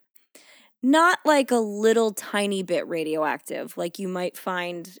radioactive. Not like a little tiny bit radioactive, like you might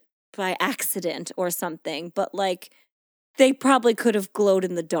find by accident or something, but like they probably could have glowed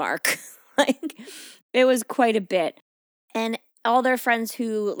in the dark. Like it was quite a bit. And all their friends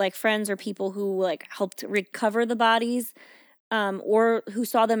or people who like helped recover the bodies, or who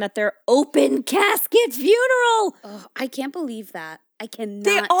saw them at their open casket funeral. Oh, I can't believe that. I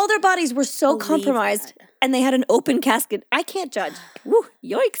cannot. All their bodies were so compromised, and they had an open casket. I can't judge. Woo,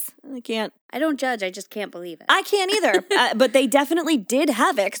 yikes. I can't. I don't judge. I just can't believe it. I can't either. But they definitely did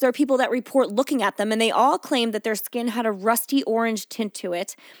have it, because there are people that report looking at them, and they all claimed that their skin had a rusty orange tint to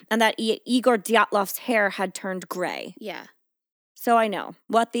it, and that Igor Dyatlov's hair had turned gray. Yeah. So I know.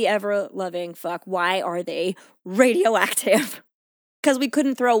 What the ever-loving fuck? Why are they radioactive? Because we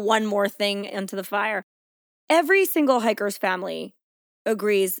couldn't throw one more thing into the fire. Every single hiker's family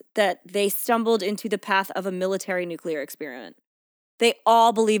agrees that they stumbled into the path of a military nuclear experiment. They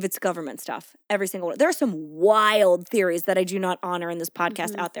all believe it's government stuff. Every single one. There are some wild theories that I do not honor in this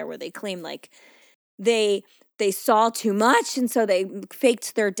podcast out there where they claim like they saw too much and so they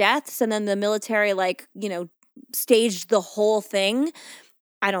faked their deaths and then the military staged the whole thing.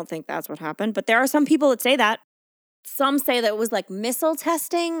 I don't think that's what happened, but there are some people that say that. Some say that it was like missile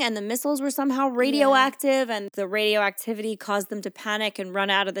testing and the missiles were somehow radioactive and the radioactivity caused them to panic and run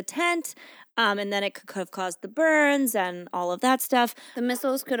out of the tent. And then it could have caused the burns and all of that stuff. The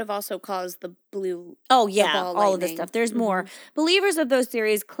missiles could have also caused the blue. Oh, yeah, all of this stuff. There's more. Believers of those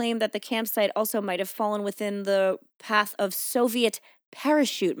theories claim that the campsite also might have fallen within the path of Soviet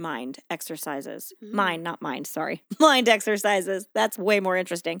parachute mind exercises. Mind exercises. That's way more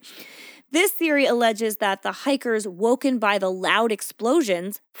interesting. This theory alleges that the hikers, woken by the loud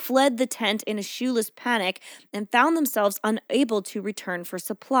explosions, fled the tent in a shoeless panic and found themselves unable to return for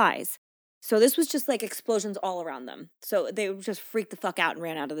supplies. So this was just like explosions all around them. So they just freaked the fuck out and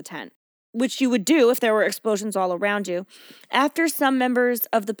ran out of the tent, which you would do if there were explosions all around you. After some members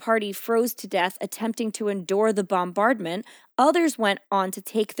of the party froze to death attempting to endure the bombardment, Others went on to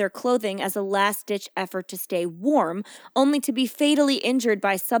take their clothing as a last-ditch effort to stay warm, only to be fatally injured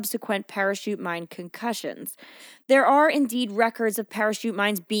by subsequent parachute mine concussions. There are indeed records of parachute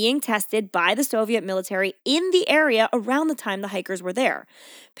mines being tested by the Soviet military in the area around the time the hikers were there.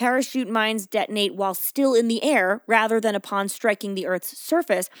 Parachute mines detonate while still in the air rather than upon striking the Earth's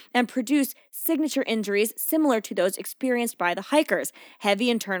surface and produce signature injuries similar to those experienced by the hikers, heavy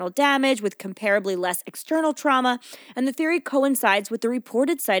internal damage with comparably less external trauma, and the theory coincides with the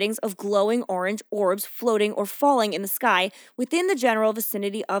reported sightings of glowing orange orbs floating or falling in the sky within the general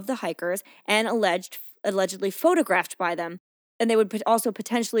vicinity of the hikers and allegedly photographed by them. And they would also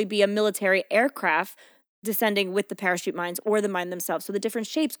potentially be a military aircraft descending with the parachute mines or the mine themselves. So the different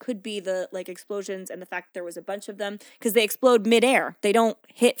shapes could be the explosions and the fact that there was a bunch of them because they explode midair. They don't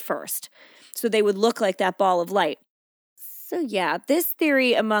hit first. So they would look like that ball of light. So yeah, this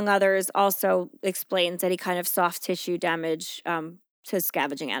theory, among others, also explains any kind of soft tissue damage to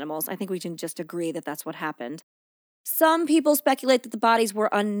scavenging animals. I think we can just agree that that's what happened. Some people speculate that the bodies were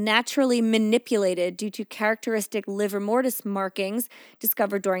unnaturally manipulated due to characteristic livor mortis markings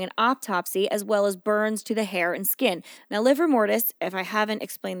discovered during an autopsy, as well as burns to the hair and skin. Now, livor mortis, if I haven't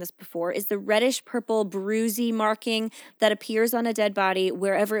explained this before, is the reddish-purple bruisey marking that appears on a dead body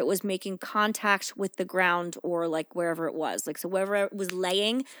wherever it was making contact with the ground or wherever it was. So wherever it was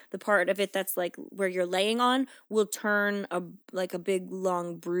laying, the part of it that's where you're laying on will turn a big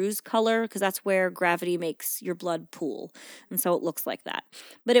long bruise color because that's where gravity makes your blood pool. And so it looks like that.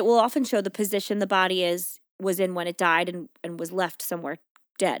 But it will often show the position the body was in when it died and was left somewhere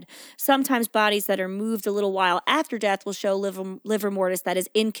dead. Sometimes bodies that are moved a little while after death will show livor mortis that is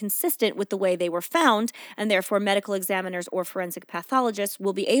inconsistent with the way they were found, and therefore medical examiners or forensic pathologists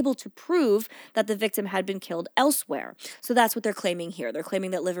will be able to prove that the victim had been killed elsewhere. So that's what they're claiming here. They're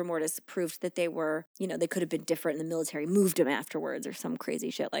claiming that livor mortis proved that they were, they could have been different and the military moved them afterwards or some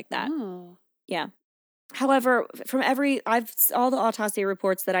crazy shit like that. Oh. Yeah. However, from all the autopsy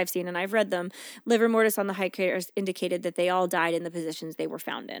reports that I've seen, and I've read them, livor mortis on the hikers indicated that they all died in the positions they were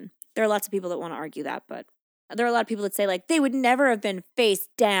found in. There are lots of people that want to argue that, but there are a lot of people that say, they would never have been face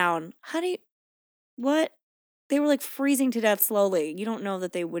down. What? They were freezing to death slowly. You don't know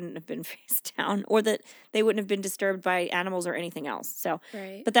that they wouldn't have been face down or that they wouldn't have been disturbed by animals or anything else. So,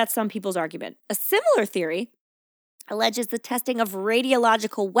 right. But that's some people's argument. A similar theory alleges the testing of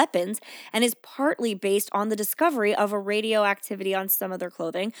radiological weapons and is partly based on the discovery of a radioactivity on some of their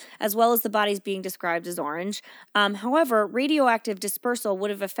clothing, as well as the bodies being described as orange. However, radioactive dispersal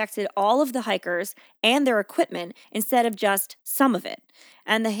would have affected all of the hikers and their equipment instead of just some of it.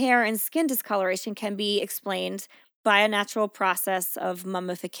 And the hair and skin discoloration can be explained by a natural process of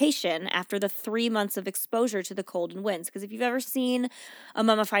mummification after the 3 months of exposure to the cold and winds. Because if you've ever seen a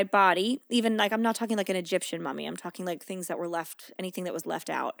mummified body, even I'm not talking an Egyptian mummy, I'm talking things that were left, anything that was left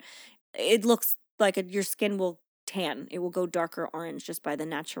out, it looks like your skin will tan. It will go darker orange just by the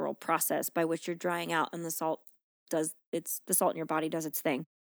natural process by which you're drying out, and the salt in your body does its thing.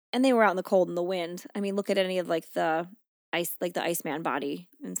 And they were out in the cold and the wind. I mean, look at any of the ice, the Iceman body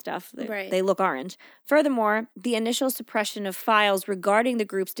and stuff. They look orange. Furthermore, the initial suppression of files regarding the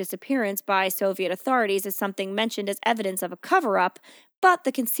group's disappearance by Soviet authorities is something mentioned as evidence of a cover-up, but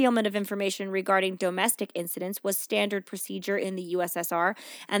the concealment of information regarding domestic incidents was standard procedure in the USSR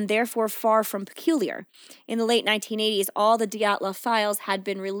and therefore far from peculiar. In the late 1980s, all the Dyatlov files had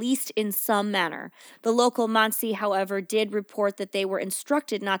been released in some manner. The local Mansi, however, did report that they were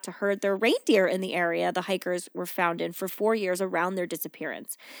instructed not to herd their reindeer in the area the hikers were found in for 4 years around their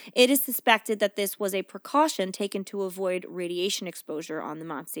disappearance. It is suspected that this was a precaution taken to avoid radiation exposure on the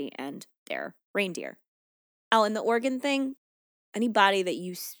Mansi and their reindeer. Oh, and the organ thing, any body that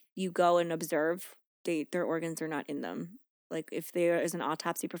you go and observe, their organs are not in them. If there is an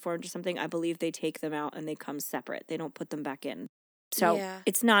autopsy performed or something, I believe they take them out and they come separate. They don't put them back in. So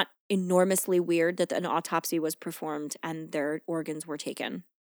It's not enormously weird that an autopsy was performed and their organs were taken.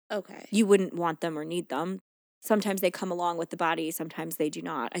 Okay. You wouldn't want them or need them. Sometimes they come along with the body. Sometimes they do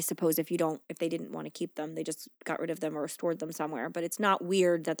not. I suppose if they didn't want to keep them, they just got rid of them or stored them somewhere. But it's not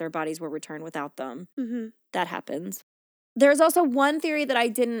weird that their bodies were returned without them. Mm-hmm. That happens. There's also one theory that I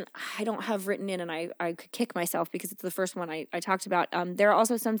don't have written in, and I could kick myself because it's the first one I talked about. There are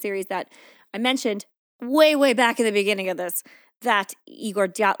also some theories that I mentioned way, way back in the beginning of this that Igor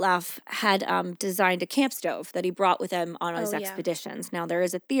Dyatlov had designed a camp stove that he brought with him on his expeditions. Now, there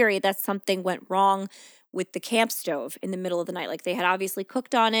is a theory that something went wrong with the camp stove in the middle of the night. They had obviously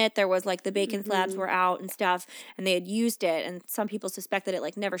cooked on it. There was the bacon slabs were out and stuff, and they had used it. And some people suspect that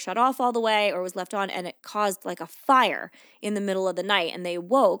it never shut off all the way or was left on, and it caused a fire in the middle of the night. And they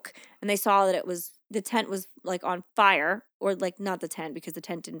woke and they saw that it was the tent was like on fire, or like not the tent because the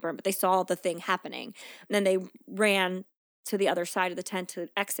tent didn't burn, but they saw the thing happening. And then they ran to the other side of the tent to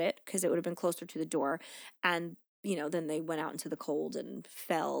exit because it would have been closer to the door. And, then they went out into the cold and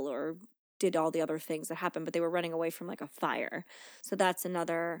fell or did all the other things that happened, but they were running away from like a fire. So that's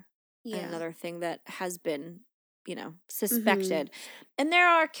another thing that has been, suspected. And there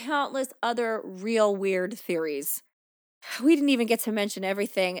are countless other real weird theories. We didn't even get to mention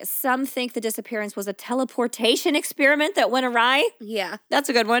everything. Some think the disappearance was a teleportation experiment that went awry. Yeah. That's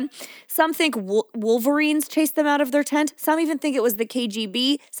a good one. Some think Wolverines chased them out of their tent. Some even think it was the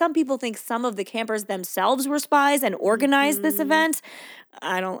KGB. Some people think some of the campers themselves were spies and organized this event.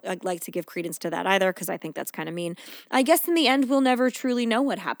 I'd like to give credence to that either because I think that's kind of mean. I guess in the end, we'll never truly know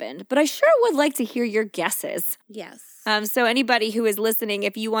what happened, but I sure would like to hear your guesses. Yes. So anybody who is listening,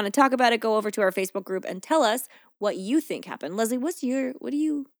 if you want to talk about it, go over to our Facebook group and tell us what you think happened. Leslie, what do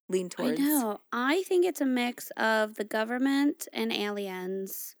you lean towards? I know. I think it's a mix of the government and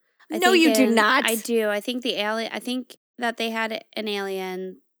aliens. No, you do not. I do. I think I think that they had an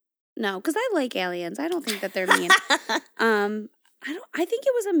alien. No, because I like aliens. I don't think that they're mean. I think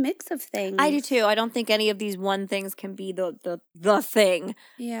it was a mix of things. I do too. I don't think any of these one things can be the thing.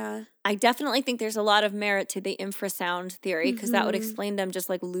 Yeah. I definitely think there's a lot of merit to the infrasound theory because that would explain them just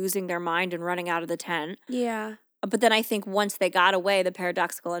like losing their mind and running out of the tent. Yeah. But then I think once they got away, the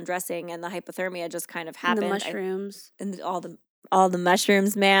paradoxical undressing and the hypothermia just kind of happened. And the mushrooms. And all the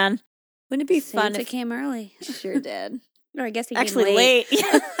mushrooms, man. Wouldn't it be fun if it came early? Sure did. Or I guess he actually came late.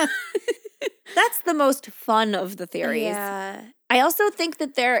 Yeah. That's the most fun of the theories. Yeah. I also think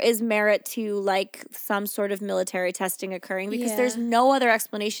that there is merit to like some sort of military testing occurring because there's no other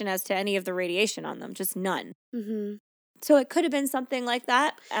explanation as to any of the radiation on them, just none. Mm-hmm. So it could have been something like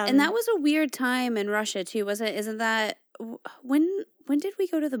that. And that was a weird time in Russia too, wasn't it? Isn't that when did we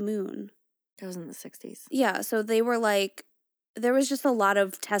go to the moon? That was in the 60s. Yeah, so they were like, there was just a lot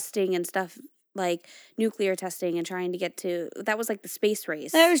of testing and stuff, like nuclear testing and trying to get to, that was like the space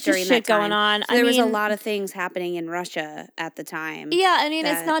race. There was just shit going on. So there was a lot of things happening in Russia at the time. Yeah, I mean,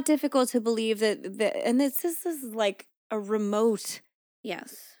 it's not difficult to believe that and this is like a remote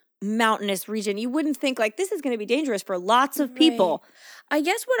mountainous region. You wouldn't think like this is going to be dangerous for lots of people. I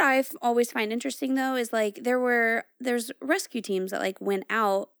guess what I've always find interesting though is like there's rescue teams that like went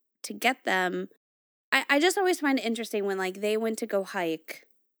out to get them. I just always find it interesting when like they went to go hike.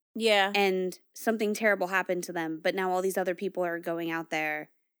 Yeah. And something terrible happened to them, but now all these other people are going out there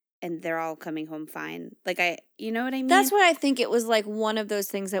and they're all coming home fine. Like you know what I mean? That's what I think. It was like one of those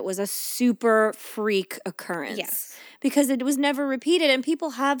things that was a super freak occurrence. Yes. Because it was never repeated and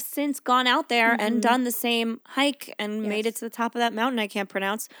people have since gone out there and done the same hike and made it to the top of that mountain I can't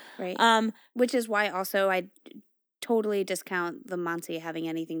pronounce. Right. Which is why also I totally discount the Monty having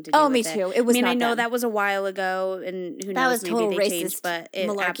anything to do with it. Oh, me too. It was I know that was a while ago and who knows, maybe they racist changed, but it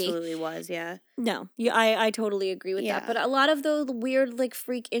malarkey. absolutely was, yeah. No, I totally agree with that. But a lot of those weird like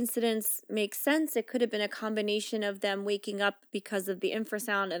freak incidents make sense. It could have been a combination of them waking up because of the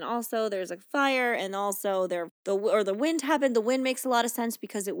infrasound and also there's a fire and also the wind happened. The wind makes a lot of sense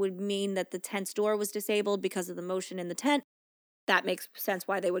because it would mean that the tent's door was disabled because of the motion in the tent. That makes sense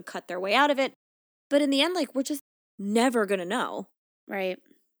why they would cut their way out of it. But in the end, like we're just never gonna know. Right.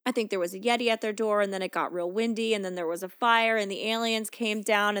 I think there was a Yeti at their door and then it got real windy and then there was a fire and the aliens came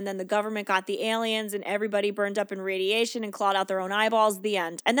down and then the government got the aliens and everybody burned up in radiation and clawed out their own eyeballs. The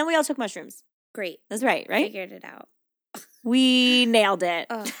end. And then we all took mushrooms. Great. That's right? Figured it out. We nailed it.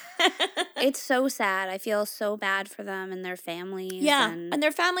 It's so sad. I feel so bad for them and their families. Yeah. And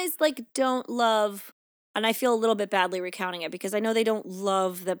their families like don't love, and I feel a little bit badly recounting it because I know they don't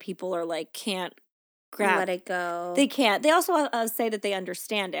love that people are like can't let it go. They can't. They also say that they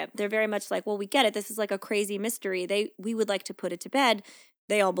understand it. They're very much like, well, we get it. This is like a crazy mystery. We would like to put it to bed.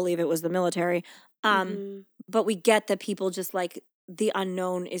 They all believe it was the military. But we get that people just like the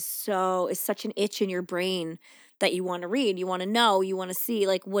unknown is such an itch in your brain that you want to read. You want to know. You want to see.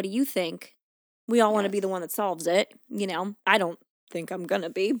 Like, what do you think? We all want to be the one that solves it. You know, I don't think I'm going to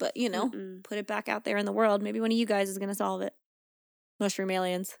be, but you know, put it back out there in the world. Maybe one of you guys is going to solve it. Mushroom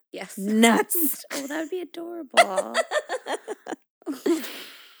aliens. Yes. Nuts. Oh, that would be adorable.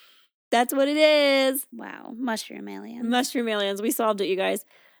 That's what it is. Wow. Mushroom aliens. Mushroom aliens. We solved it, you guys.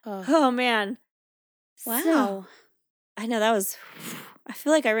 Oh man. Wow. So, I know that was, I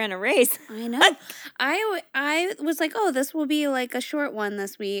feel like I ran a race. I know. I was like, oh, this will be like a short one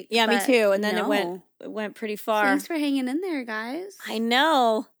this week. Yeah, me too. And then it went pretty far. Thanks for hanging in there, guys. I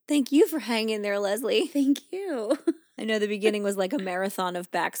know. Thank you for hanging in there, Leslie. Thank you. I know the beginning was like a marathon of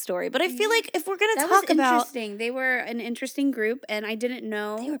backstory, but I feel like if we're going to That talk was about... interesting. They were an interesting group, and I didn't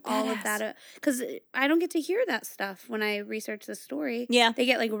know all of that. Because I don't get to hear that stuff when I research the story. Yeah. They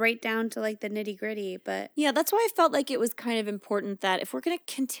get like right down to like the nitty gritty, but... Yeah, that's why I felt like it was kind of important that if we're going to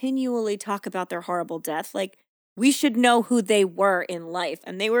continually talk about their horrible death, like we should know who they were in life.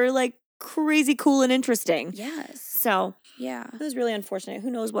 And they were like crazy cool and interesting. Yes. So yeah, it was really unfortunate.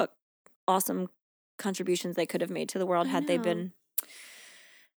 Who knows what awesome contributions they could have made to the world had they been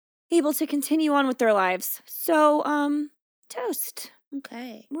able to continue on with their lives. So, toast.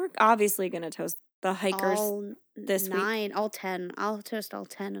 Okay. We're obviously going to toast the hikers all this week. All 10. I'll toast all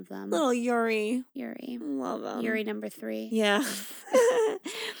 10 of them. Little Yuri. Love them. Yuri number 3. Yeah.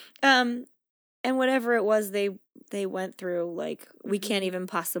 And whatever it was they went through, like, we can't even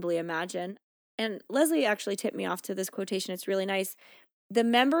possibly imagine. And Leslie actually tipped me off to this quotation. It's really nice. The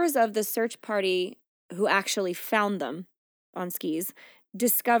members of the search party who actually found them on skis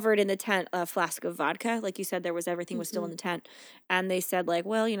discovered in the tent a flask of vodka. Like you said, everything was still in the tent. And they said, like,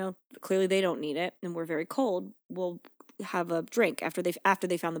 well, clearly they don't need it and we're very cold. We'll have a drink. After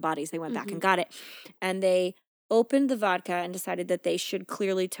they found the bodies, they went back and got it. And they opened the vodka and decided that they should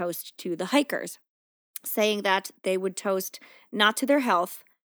clearly toast to the hikers, saying that they would toast not to their health,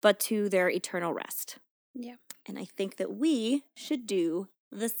 but to their eternal rest. Yeah. And I think that we should do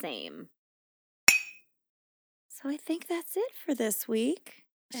the same. So I think that's it for this week.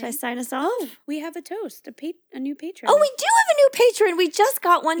 Should I sign us off? Oh, we have a toast, a new patron. Oh, we do have a new patron. We just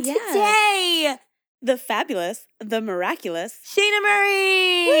got one today. The fabulous, the miraculous Shayna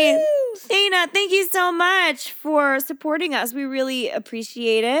Murray. Woo! Shayna, thank you so much for supporting us. We really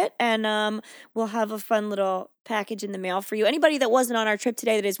appreciate it. And we'll have a fun little package in the mail for you. Anybody that wasn't on our trip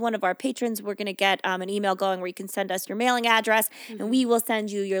today that is one of our patrons, we're going to get an email going where you can send us your mailing address and we will send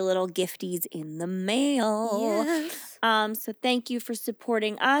you your little gifties in the mail. Yes. So thank you for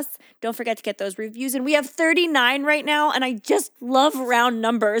supporting us. Don't forget to get those reviews. And we have 39 right now, and I just love round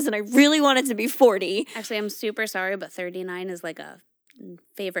numbers, and I really want it to be 40. Actually, I'm super sorry, but 39 is like a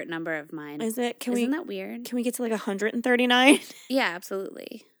favorite number of mine. Is it? Isn't that weird? Can we get to like 139? Yeah,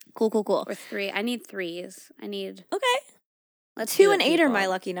 absolutely. Cool. Or 3. I need 3s. Okay. Let's 2 and 8 are my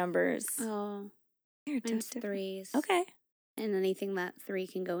lucky numbers. Oh. Mine's 3s. Okay. And anything that 3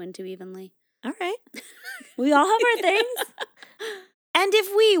 can go into evenly. All right. We all have our things. And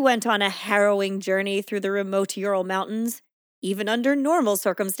if we went on a harrowing journey through the remote Ural Mountains, even under normal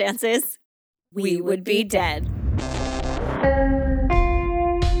circumstances, we would be dead.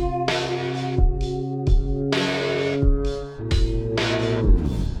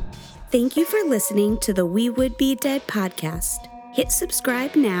 Thank you for listening to the We Would Be Dead podcast. Hit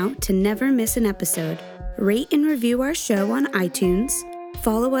subscribe now to never miss an episode. Rate and review our show on iTunes.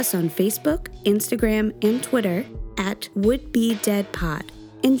 Follow us on Facebook, Instagram, and Twitter at Would Be Dead Pod.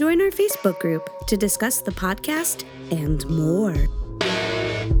 And join our Facebook group to discuss the podcast and more.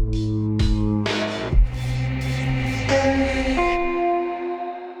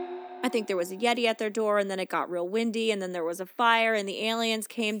 I think there was a Yeti at their door, and then it got real windy, and then there was a fire, and the aliens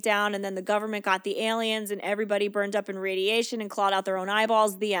came down, and then the government got the aliens, and everybody burned up in radiation and clawed out their own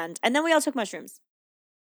eyeballs. The end. And then we all took mushrooms.